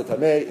Metaretz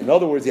L'Tamei. In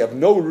other words, you have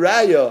no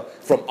raya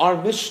from our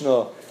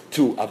Mishnah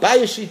to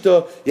Abaye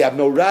Shita. You have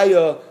no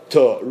raya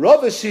to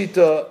Rava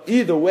Shita.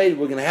 Either way,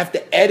 we're going to have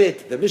to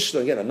edit the Mishnah.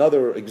 Again,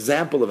 another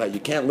example of how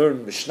you can't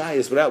learn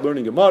Mishnayos without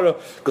learning Gemara,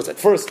 because at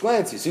first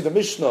glance, you see the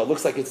Mishnah, it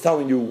looks like it's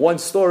telling you one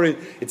story,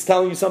 it's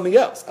telling you something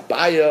else.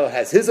 Abaye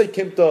has his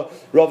Akimta,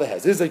 Rava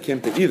has his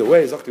Akimta. Either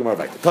way,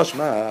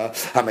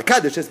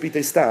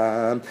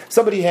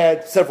 somebody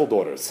had several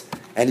daughters,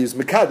 and he was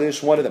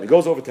Mekadesh, one of them. He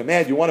goes over to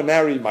man, you want to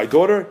marry my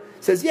daughter?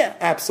 He says, yeah,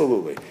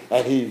 absolutely.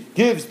 And he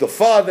gives the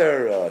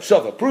father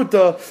Shava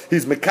Pruta,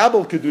 he's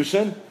Mekabel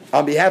Kiddushin,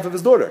 on behalf of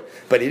his daughter.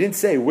 But he didn't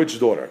say which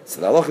daughter. So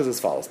the halacha is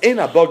as follows.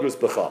 Eina bagrus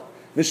b'chal.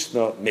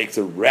 Mishnah makes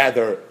a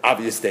rather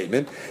obvious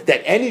statement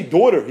that any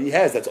daughter he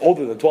has that's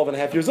older than 12 and a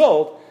half years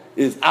old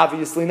is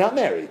obviously not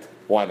married.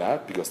 Why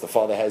not? Because the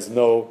father has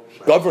no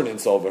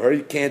governance over her.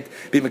 He can't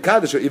be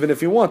Mekadesh even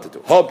if he wanted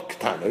to. Hab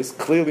Ktanos,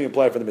 clearly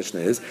implied from the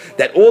Mishnah, is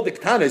that all the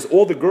Ktanos,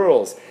 all the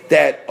girls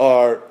that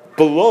are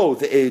below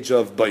the age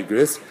of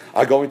Baigris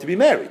are going to be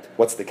married.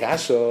 What's the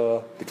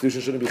kasha? The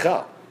Kiddushin shouldn't be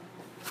chal.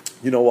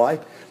 You know why?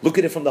 Look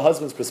at it from the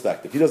husband's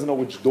perspective. He doesn't know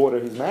which daughter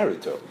he's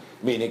married to.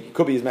 Meaning, it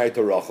could be he's married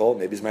to Rachel,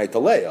 maybe he's married to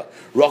Leah.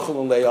 Rachel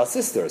and Leah are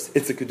sisters.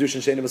 It's a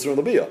Kiddushin She'enim Mesurin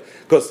L'Biyah.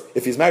 Because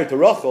if he's married to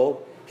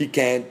Rachel, he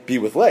can't be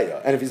with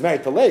Leah. And if he's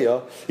married to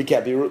Leah, he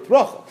can't be with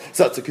Rachel.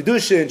 So it's a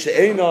Kiddushin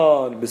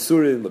She'enon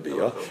Mesurin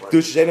L'Biyah.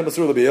 Kiddushin She'enon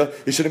Mesurin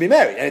L'Biyah, he shouldn't be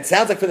married. And it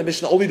sounds like for the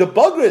Mishnah, only the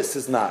Bagris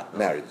is not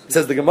married. It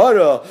says the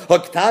Gemara,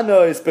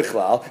 Haktana is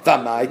Bichlal,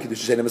 V'amai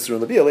Kiddushin She'enon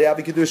Mesurin L'Biyah,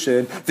 Le'avi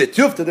Kiddushin,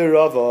 V'tuf to the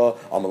Rava,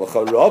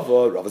 Amalacha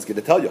Rava, Rava's going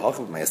to tell you,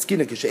 Hachav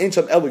Mayaskina, Kishe'en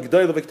Sham Elu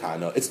G'dayla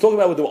V'ktana. It's talking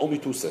about where there were only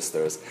two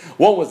sisters.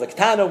 One was a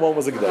Ktana, one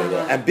was a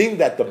G'dayla. And being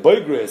that the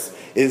Bagris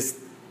is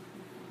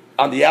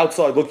on the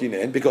outside looking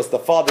in, because the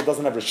father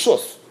doesn't have a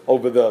shus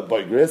over the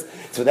Baigris.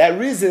 For that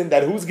reason,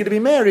 that who's going to be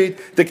married?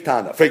 The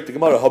Ktana. Fake the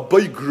Gemara,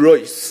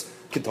 ha-Baigros.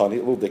 Kitani,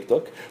 a little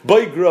diktuk.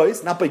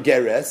 Baigros, not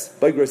Baigeres.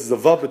 Baigros is a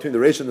vav between the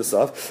Reish and the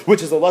Saf,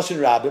 which is a Lashon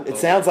Rabbim. It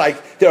sounds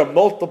like there are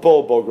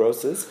multiple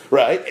Bogroses,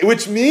 right?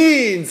 Which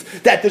means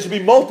that there should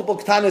be multiple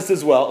Ktanas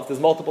as well. If there's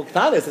multiple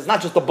Ktanas, it's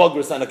not just a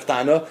Bagros and a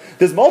Ktana.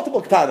 There's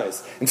multiple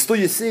Ktanas. And still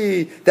you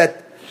see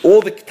that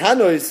all the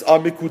Ktanos are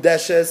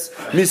Mikudeshes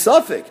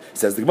Misafik.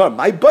 Says the Gemara,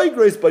 my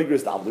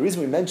Baigros Dam. The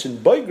reason we mention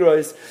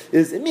Baigros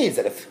is it means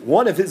that if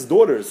one of his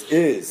daughters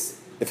is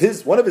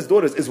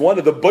one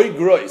of the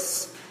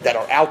Baigros that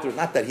are out there,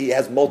 not that he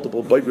has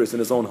multiple Baigros in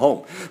his own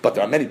home, but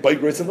there are many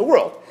Baigros in the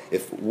world.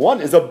 If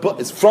one is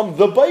from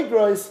the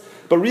Baigros,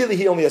 but really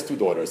he only has two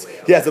daughters.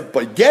 He has a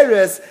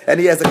Baigeres and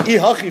he has a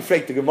Ihachi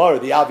Freik the Gemara,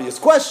 the obvious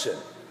question.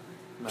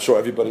 I'm sure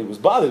everybody was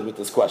bothered with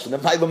this question.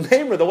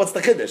 What's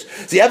the Kiddush?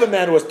 So you have a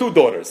man who has two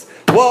daughters.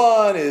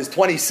 One is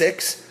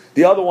 26,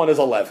 the other one is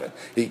 11.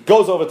 He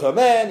goes over to a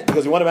man,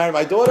 because you want to marry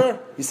my daughter?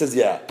 He says,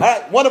 yeah. All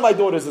right, one of my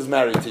daughters is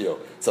married to you.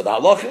 So the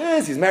halach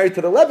is, he's married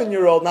to the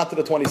 11-year-old, not to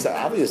the 27.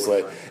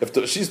 Obviously, if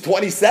she's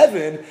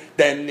 27,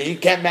 then he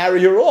can't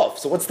marry her off.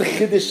 So what's the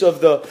Kiddush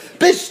of the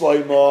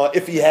Bishloima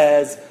if he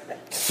has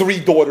 3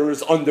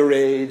 daughters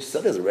underage?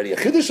 So there's already a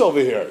Kiddush over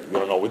here. You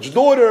don't know which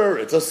daughter,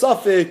 it's a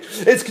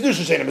suffix, it's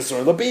Kiddushin She'enim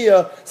Mesurin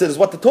L'Biyah. So there's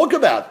what to talk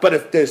about. But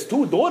if there's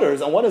 2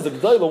 daughters, and one is a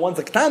G'dayla, one's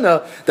a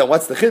Ktana, then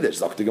what's the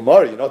Kiddush? Zok the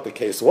Gemara, you know what the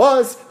case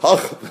was?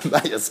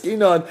 It's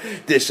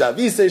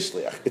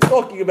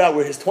talking about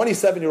where his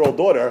 27-year-old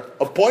daughter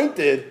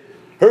appointed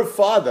her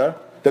father,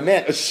 the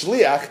man, a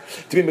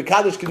shliach, to be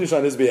Mekadosh Kiddushin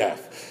on his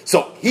behalf.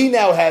 So he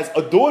now has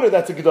a daughter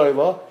that's a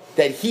G'dayla,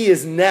 that he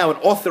is now an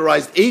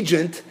authorized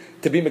agent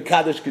to be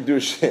Mekadosh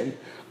Kiddushin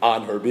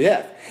on her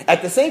behalf.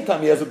 At the same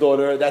time, he has a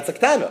daughter that's a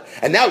ketana.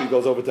 And now he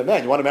goes over to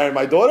man. You want to marry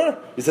my daughter?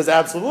 He says,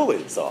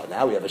 absolutely. So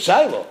now we have a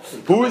shiloh.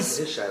 Who is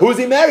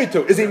he married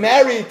to? Is he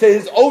married to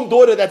his own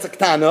daughter that's a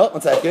ketana?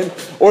 1 second.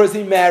 Or is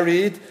he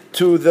married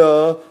to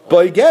the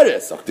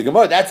boigeres?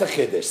 That's a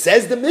chiddush.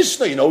 Says the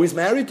Mishnah. You know who he's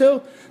married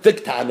to? The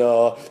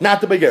ketana,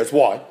 not the boigeres.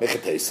 Why?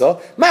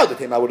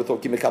 I would have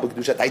thought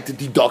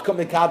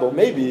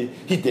maybe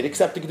he did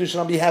accept the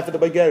Kiddushin on behalf of the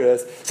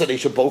boigeres, so they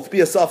should both be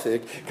a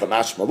suffix.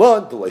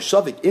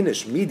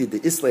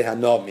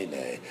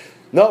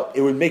 No,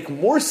 it would make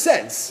more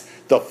sense.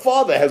 The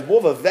father has more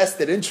of a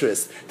vested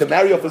interest to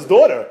marry off his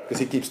daughter because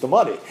he keeps the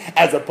money,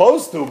 as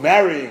opposed to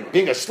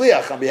being a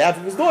shliach on behalf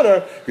of his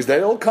daughter, because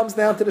that all comes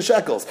down to the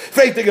shekels.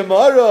 Maybe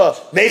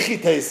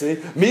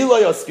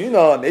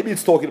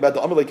it's talking about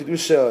the Amalei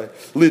Kedusha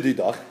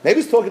Lididach.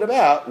 Maybe it's talking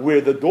about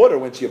where the daughter,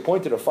 when she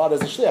appointed her father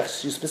as a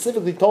shliach, she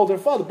specifically told her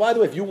father, by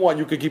the way, if you want,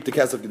 you could keep the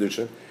Kesef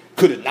Kedusha.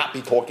 Could it not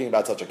be talking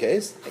about such a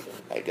case?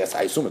 I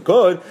assume it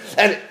could.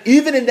 And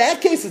even in that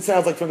case, it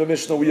sounds like from the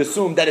Mishnah, we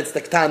assume that it's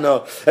the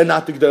Ketana and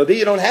not the Gdol.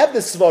 You don't have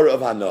this Svara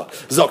of Hana.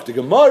 Zok the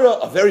Gemara,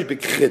 a very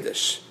big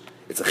Chiddush.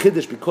 It's a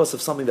Chiddush because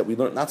of something that we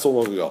learned not so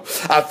long ago.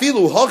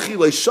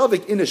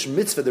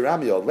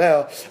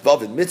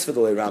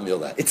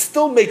 It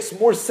still makes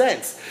more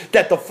sense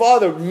that the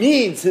father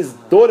means his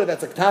daughter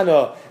that's a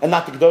Ketana and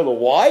not the Gdol.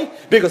 Why?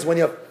 Because when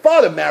your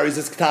father marries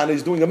his Ketana,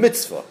 he's doing a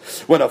mitzvah.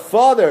 When a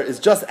father is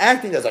just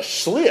acting as a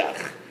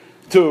shliach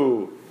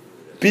to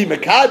be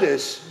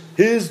Mekadesh,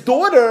 his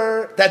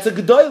daughter, that's a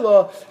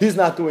Gedolah, he's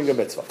not doing a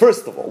mitzvah.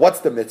 First of all,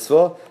 what's the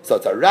mitzvah? So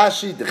it's a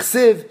Rashi,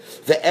 D'chsiv,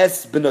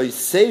 Ve'es b'noi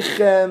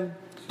seichem,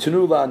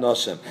 Tenula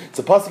Anoshim. It's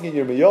a pasuk in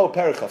Yirmiyahu,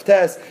 Perek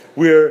Chavtes,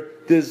 where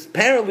there's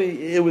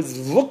apparently it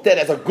was looked at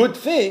as a good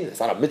thing. It's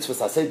not a mitzvah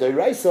saseh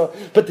doiraisa,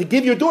 but to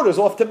give your daughters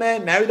off to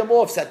men, marry them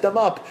off, set them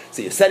up.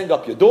 So you're setting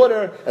up your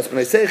daughter. As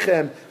b'nei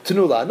seichem,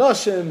 tenula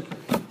anoshim.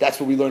 That's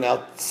where we learn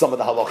out some of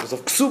the halachas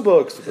of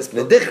ksuba,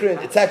 b'nei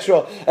dichrin,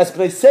 etc. As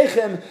b'nei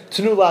seichem,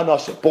 tenula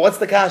anoshim. But what's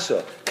the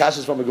kasha? Kasha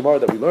is from a gemara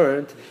that we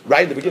learned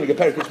right in the beginning of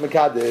Perek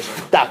Mekadesh.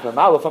 Daf mem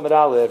aleph amid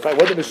aleph. Right?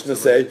 What did the Mishnah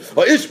say?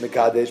 Ish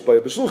mekadesh by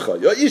a b'shlucha.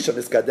 Isha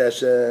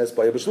miskadeshes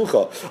by a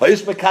b'shlucha.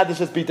 Ish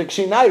mekadesh es bitek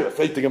shinayra.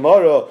 Faith the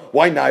gemara.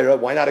 Why naira?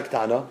 Why not a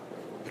ketana?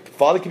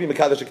 Father can be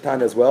mekadesh a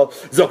ketana as well.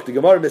 Zok the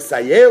gemara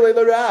misayel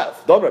le'rav.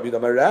 Dom Rabbi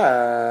Dom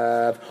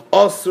Rav.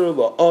 Asur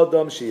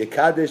la'adam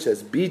sheyekadesh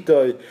as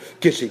bitoy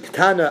kishi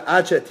ketana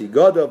achet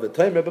tigoda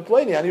v'toim Rebbe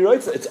Pliny. And he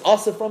writes, it's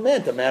also from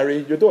man to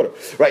marry your daughter.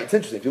 Right? It's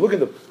interesting. If you look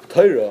in the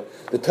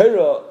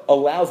Torah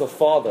allows a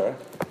father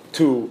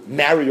to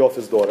marry off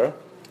his daughter.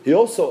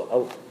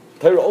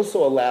 Torah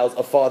also allows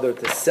a father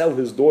to sell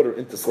his daughter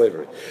into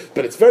slavery.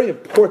 But it's very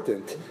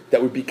important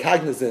that we be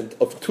cognizant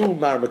of two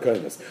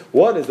marmakanas.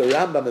 One is the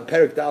Rambam in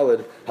Perek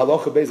Daled,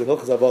 Halacha Beis of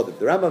Hilchos Avodim.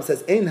 The Rambam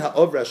says, Ein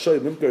ha'ovra shoy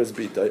limker es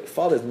bita.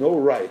 Father has no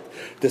right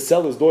to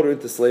sell his daughter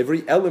into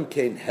slavery. Elim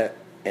kein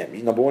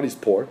he'emi. Number one, he's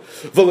poor.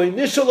 V'loi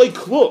nisha loi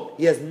klum.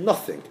 He has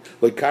nothing.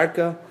 Loi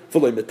karka,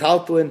 v'loi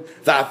metaltlin,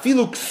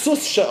 v'afilu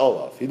ksus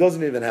she'olav. He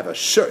doesn't even have a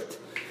shirt.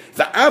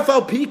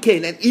 V'afal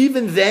pikein. And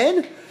even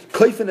then,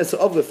 even then,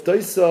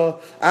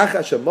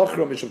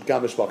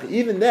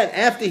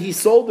 after he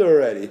sold her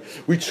already,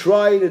 we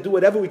try to do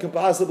whatever we can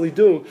possibly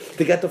do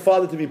to get the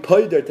father to be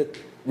payder, to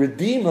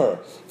redeem her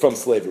from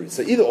slavery.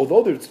 So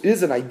although there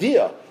is an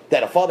idea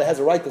that a father has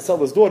a right to sell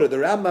his daughter, the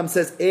Rambam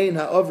says,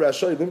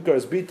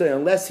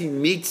 unless he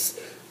meets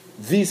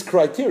these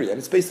criteria, and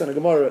it's based on a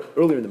Gemara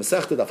earlier in the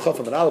Masechta, Daf Chaf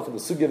and Aleph, and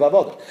the Sugya of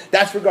Avodah.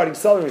 That's regarding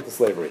selling into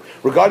slavery.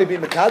 Regarding being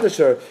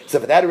Mekadesher, so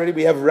for that already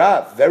we have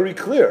Rav, very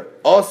clear.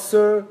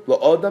 Aser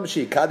la'odam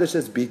she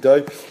kadeshes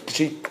bitoy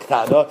she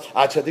tada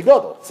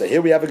achadigodol. So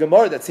here we have a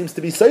Gemara that seems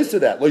to be says to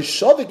that. Lo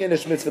shavik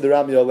inish mitzvah the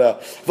Rami Yoleh,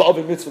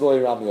 v'avim mitzvah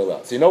the Rami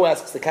Yoleh. So you know who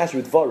asks the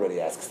kasha? Ritva already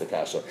asks the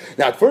kasha.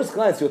 Now at first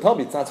glance you'll tell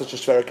me it's not such a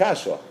shver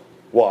kasha.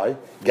 Why?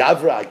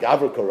 Gavra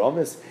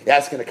karomis. You're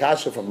asking a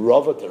kasha from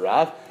Rava to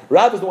Rav.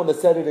 Rav is the one that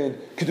said it in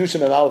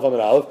Kiddushin and Aleph Amid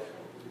Aleph.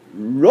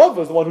 Rav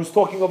is the one who's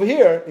talking over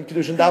here in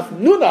Kiddushin Daf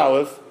Nun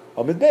Aleph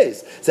Amid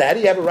Beis. So how do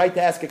you have a right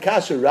to ask a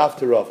kasha Rav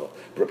to Rava?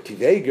 But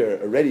Kiveger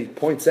already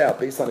points out,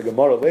 based on a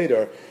Gemara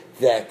later,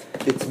 that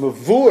it's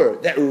mavur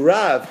that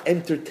Rav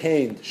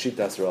entertained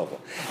Shitas Rava.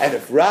 And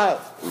if Rav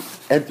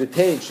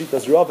entertained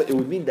Shitas Rava, it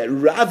would mean that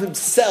Rav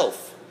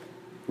himself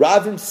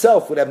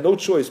would have no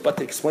choice but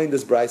to explain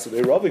this brayso the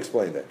way Rav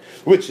explained it,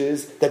 which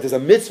is that there's a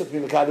mitzvah to be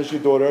mekadesh your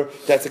daughter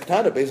that's a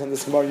ketana based on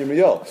this Gemara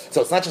Yirmiyahu.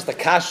 So it's not just a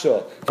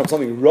kasha from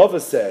something Rav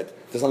said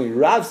to something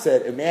Rav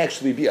said. It may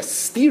actually be a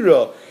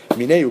stira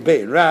minei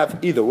ubei and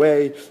Rav. Either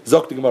way,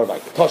 zok the Gemara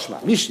like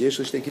toshma mishi yesh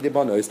l'shtei kidei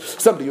banos.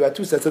 Somebody who had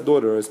two sets of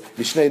daughters,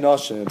 mishnei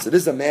nashim. So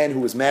this is a man who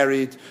was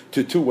married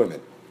to two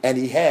women, and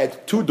he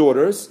had two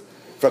daughters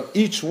from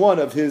each one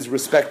of his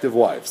respective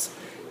wives.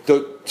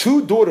 The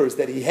two daughters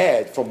that he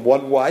had from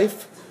one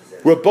wife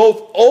were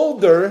both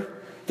older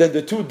than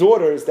the two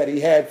daughters that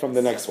he had from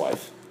the next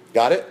wife.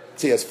 Got it?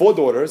 So he has four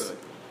daughters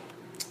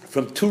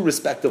from two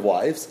respective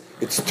wives.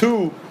 It's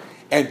 2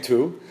 and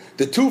 2.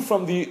 The two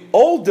from the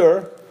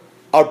older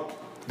are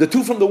the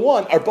two from the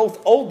one are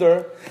both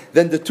older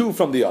than the two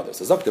from the other.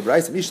 So and he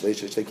said, I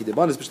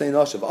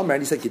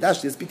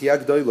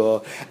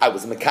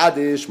was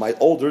Mekadesh, my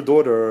older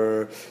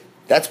daughter.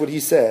 That's what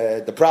he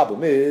said. The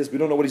problem is, we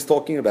don't know what he's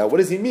talking about. What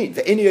does he mean?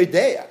 Does he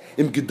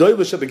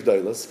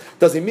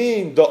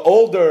mean the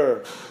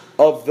older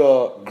of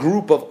the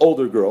group of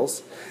older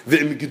girls?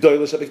 Maybe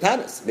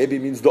he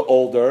means the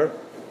older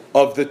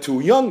of the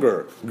two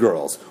younger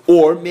girls.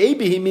 Or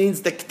maybe he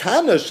means the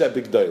ktana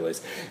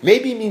shebigdoilis.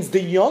 Maybe he means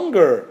the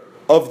younger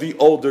of the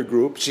older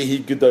group,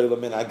 shehi gdoila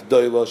min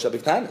agdoila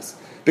shebigtanis.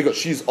 Because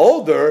she's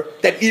older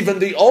than even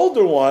the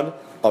older one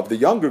of the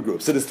younger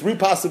group. So there's three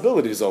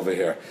possibilities over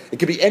here. It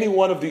could be any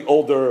one of the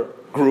older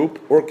group,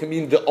 or it can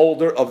mean the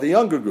older of the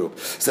younger group.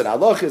 So the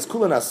halach is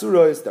kulan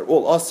asuros, they're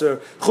all aser.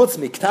 Chutz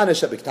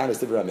miktanis shebiktanis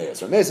the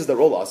Rameis. Rameis says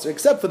they're all aser,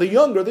 except for the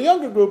younger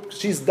group.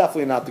 She's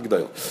definitely not the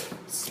gdoil.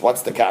 So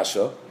what's the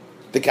kasha?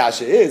 The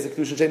kasha is if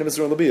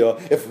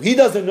he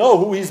doesn't know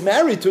who he's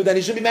married to, then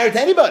he shouldn't be married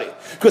to anybody.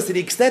 Because to the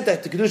extent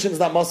that the Kiddushin is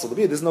not muscle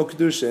labia, there's no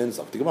Kiddushin.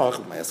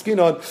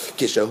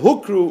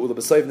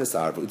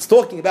 It's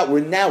talking about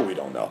where now we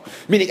don't know.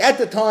 Meaning at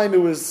the time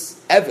it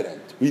was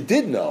evident. We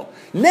did know.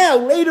 Now,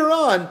 later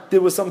on,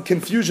 there was some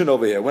confusion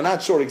over here. We're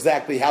not sure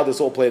exactly how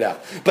this all played out.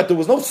 But there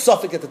was no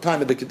suffix at the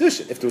time of the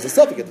Kiddushin. If there was a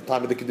suffix at the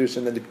time of the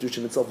Kiddushin, then the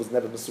Kiddushin itself was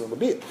never Masur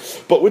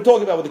Labiyah. But we're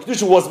talking about when the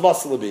Kiddushin was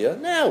Masur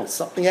Labiyah. Now,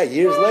 something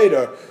years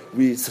later,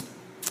 we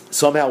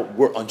somehow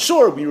were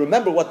unsure. We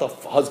remember what the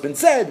husband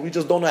said. We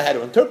just don't know how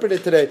to interpret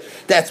it today.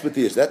 That's what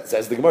the issue. That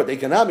says the Gemara.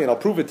 Dekanami, and I'll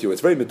prove it to you.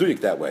 It's very meduyik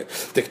that way.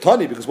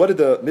 Diktani, because what did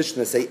the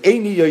Mishnah say?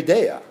 Eini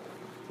yodeya.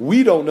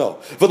 We don't know.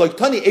 But like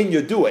Tani Ein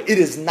Yodua, it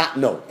is not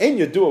known. Ein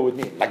Yodua would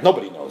mean, like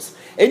nobody knows.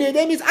 Ein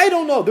Yodua means, I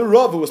don't know. The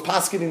Rav who was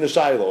paskening the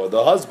Shiloh, or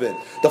the husband,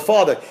 the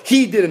father,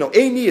 he didn't know.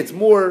 Eini, it's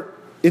more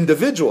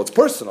individual, it's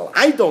personal.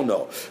 I don't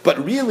know.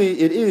 But really,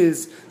 it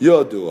is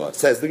Yodua.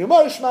 Says the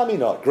Gemara,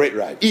 Shmamina. Great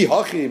right. I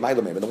hachi,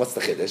 then what's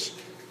the Chiddush?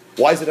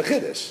 Why is it a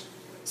Chiddush?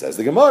 Says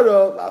the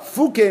Gemara,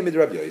 Lafuke mid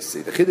Rabbi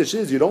Yossi. The Chiddush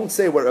is, you don't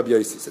say what Rabbi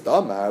Yossi said.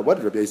 Amar, what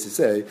did Rabbi Yossi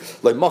say?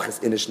 Like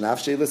machas inish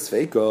nafshei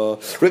l'sfeika.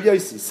 Rabbi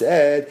Yossi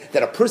said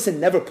that a person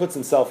never puts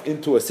himself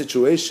into a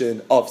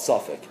situation of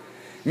suffix.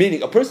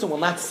 Meaning, a person will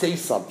not say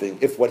something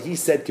if what he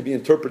said could be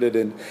interpreted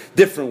in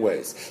different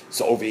ways.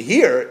 So over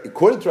here,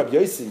 according to Rabbi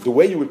Yossi, the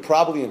way you would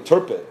probably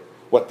interpret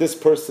what this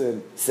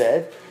person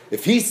said,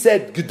 if he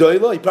said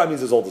Gedoyla, he probably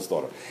means his oldest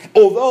daughter.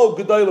 Although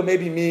Gedoyla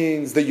maybe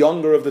means the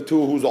younger of the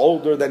two who's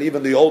older than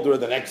even the older of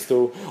the next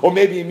two, or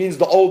maybe it means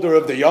the older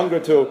of the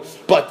younger two,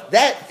 but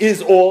that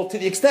is all to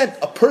the extent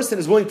a person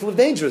is willing to live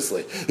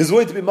dangerously. Is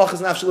willing to be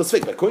machas nafshel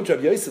l'sfeika. But according to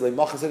Rabbi Yossi, like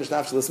machas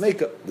nafshel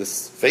l'sfeika,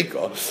 this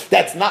feka,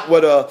 that's not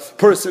what a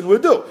person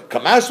would do.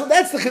 Kamash,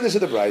 that's the chiddush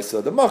of the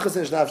brayso. The machas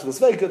nafshel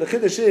l'sfeika, the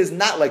chiddush is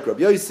not like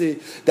Rabbi Yossi,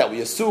 that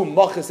we assume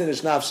machas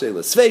nafshel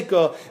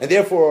l'sfeika, and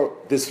therefore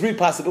there's three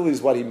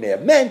possibilities what he may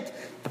have meant.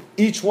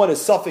 Each one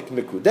is suffix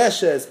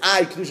mikudeshes.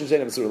 Kiddushin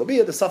she'ena Masur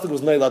Labiyah. The suffix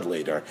was nailed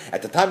later.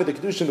 At the time of the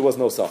Kiddushin, there was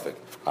no suffix.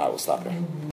 I will stop here.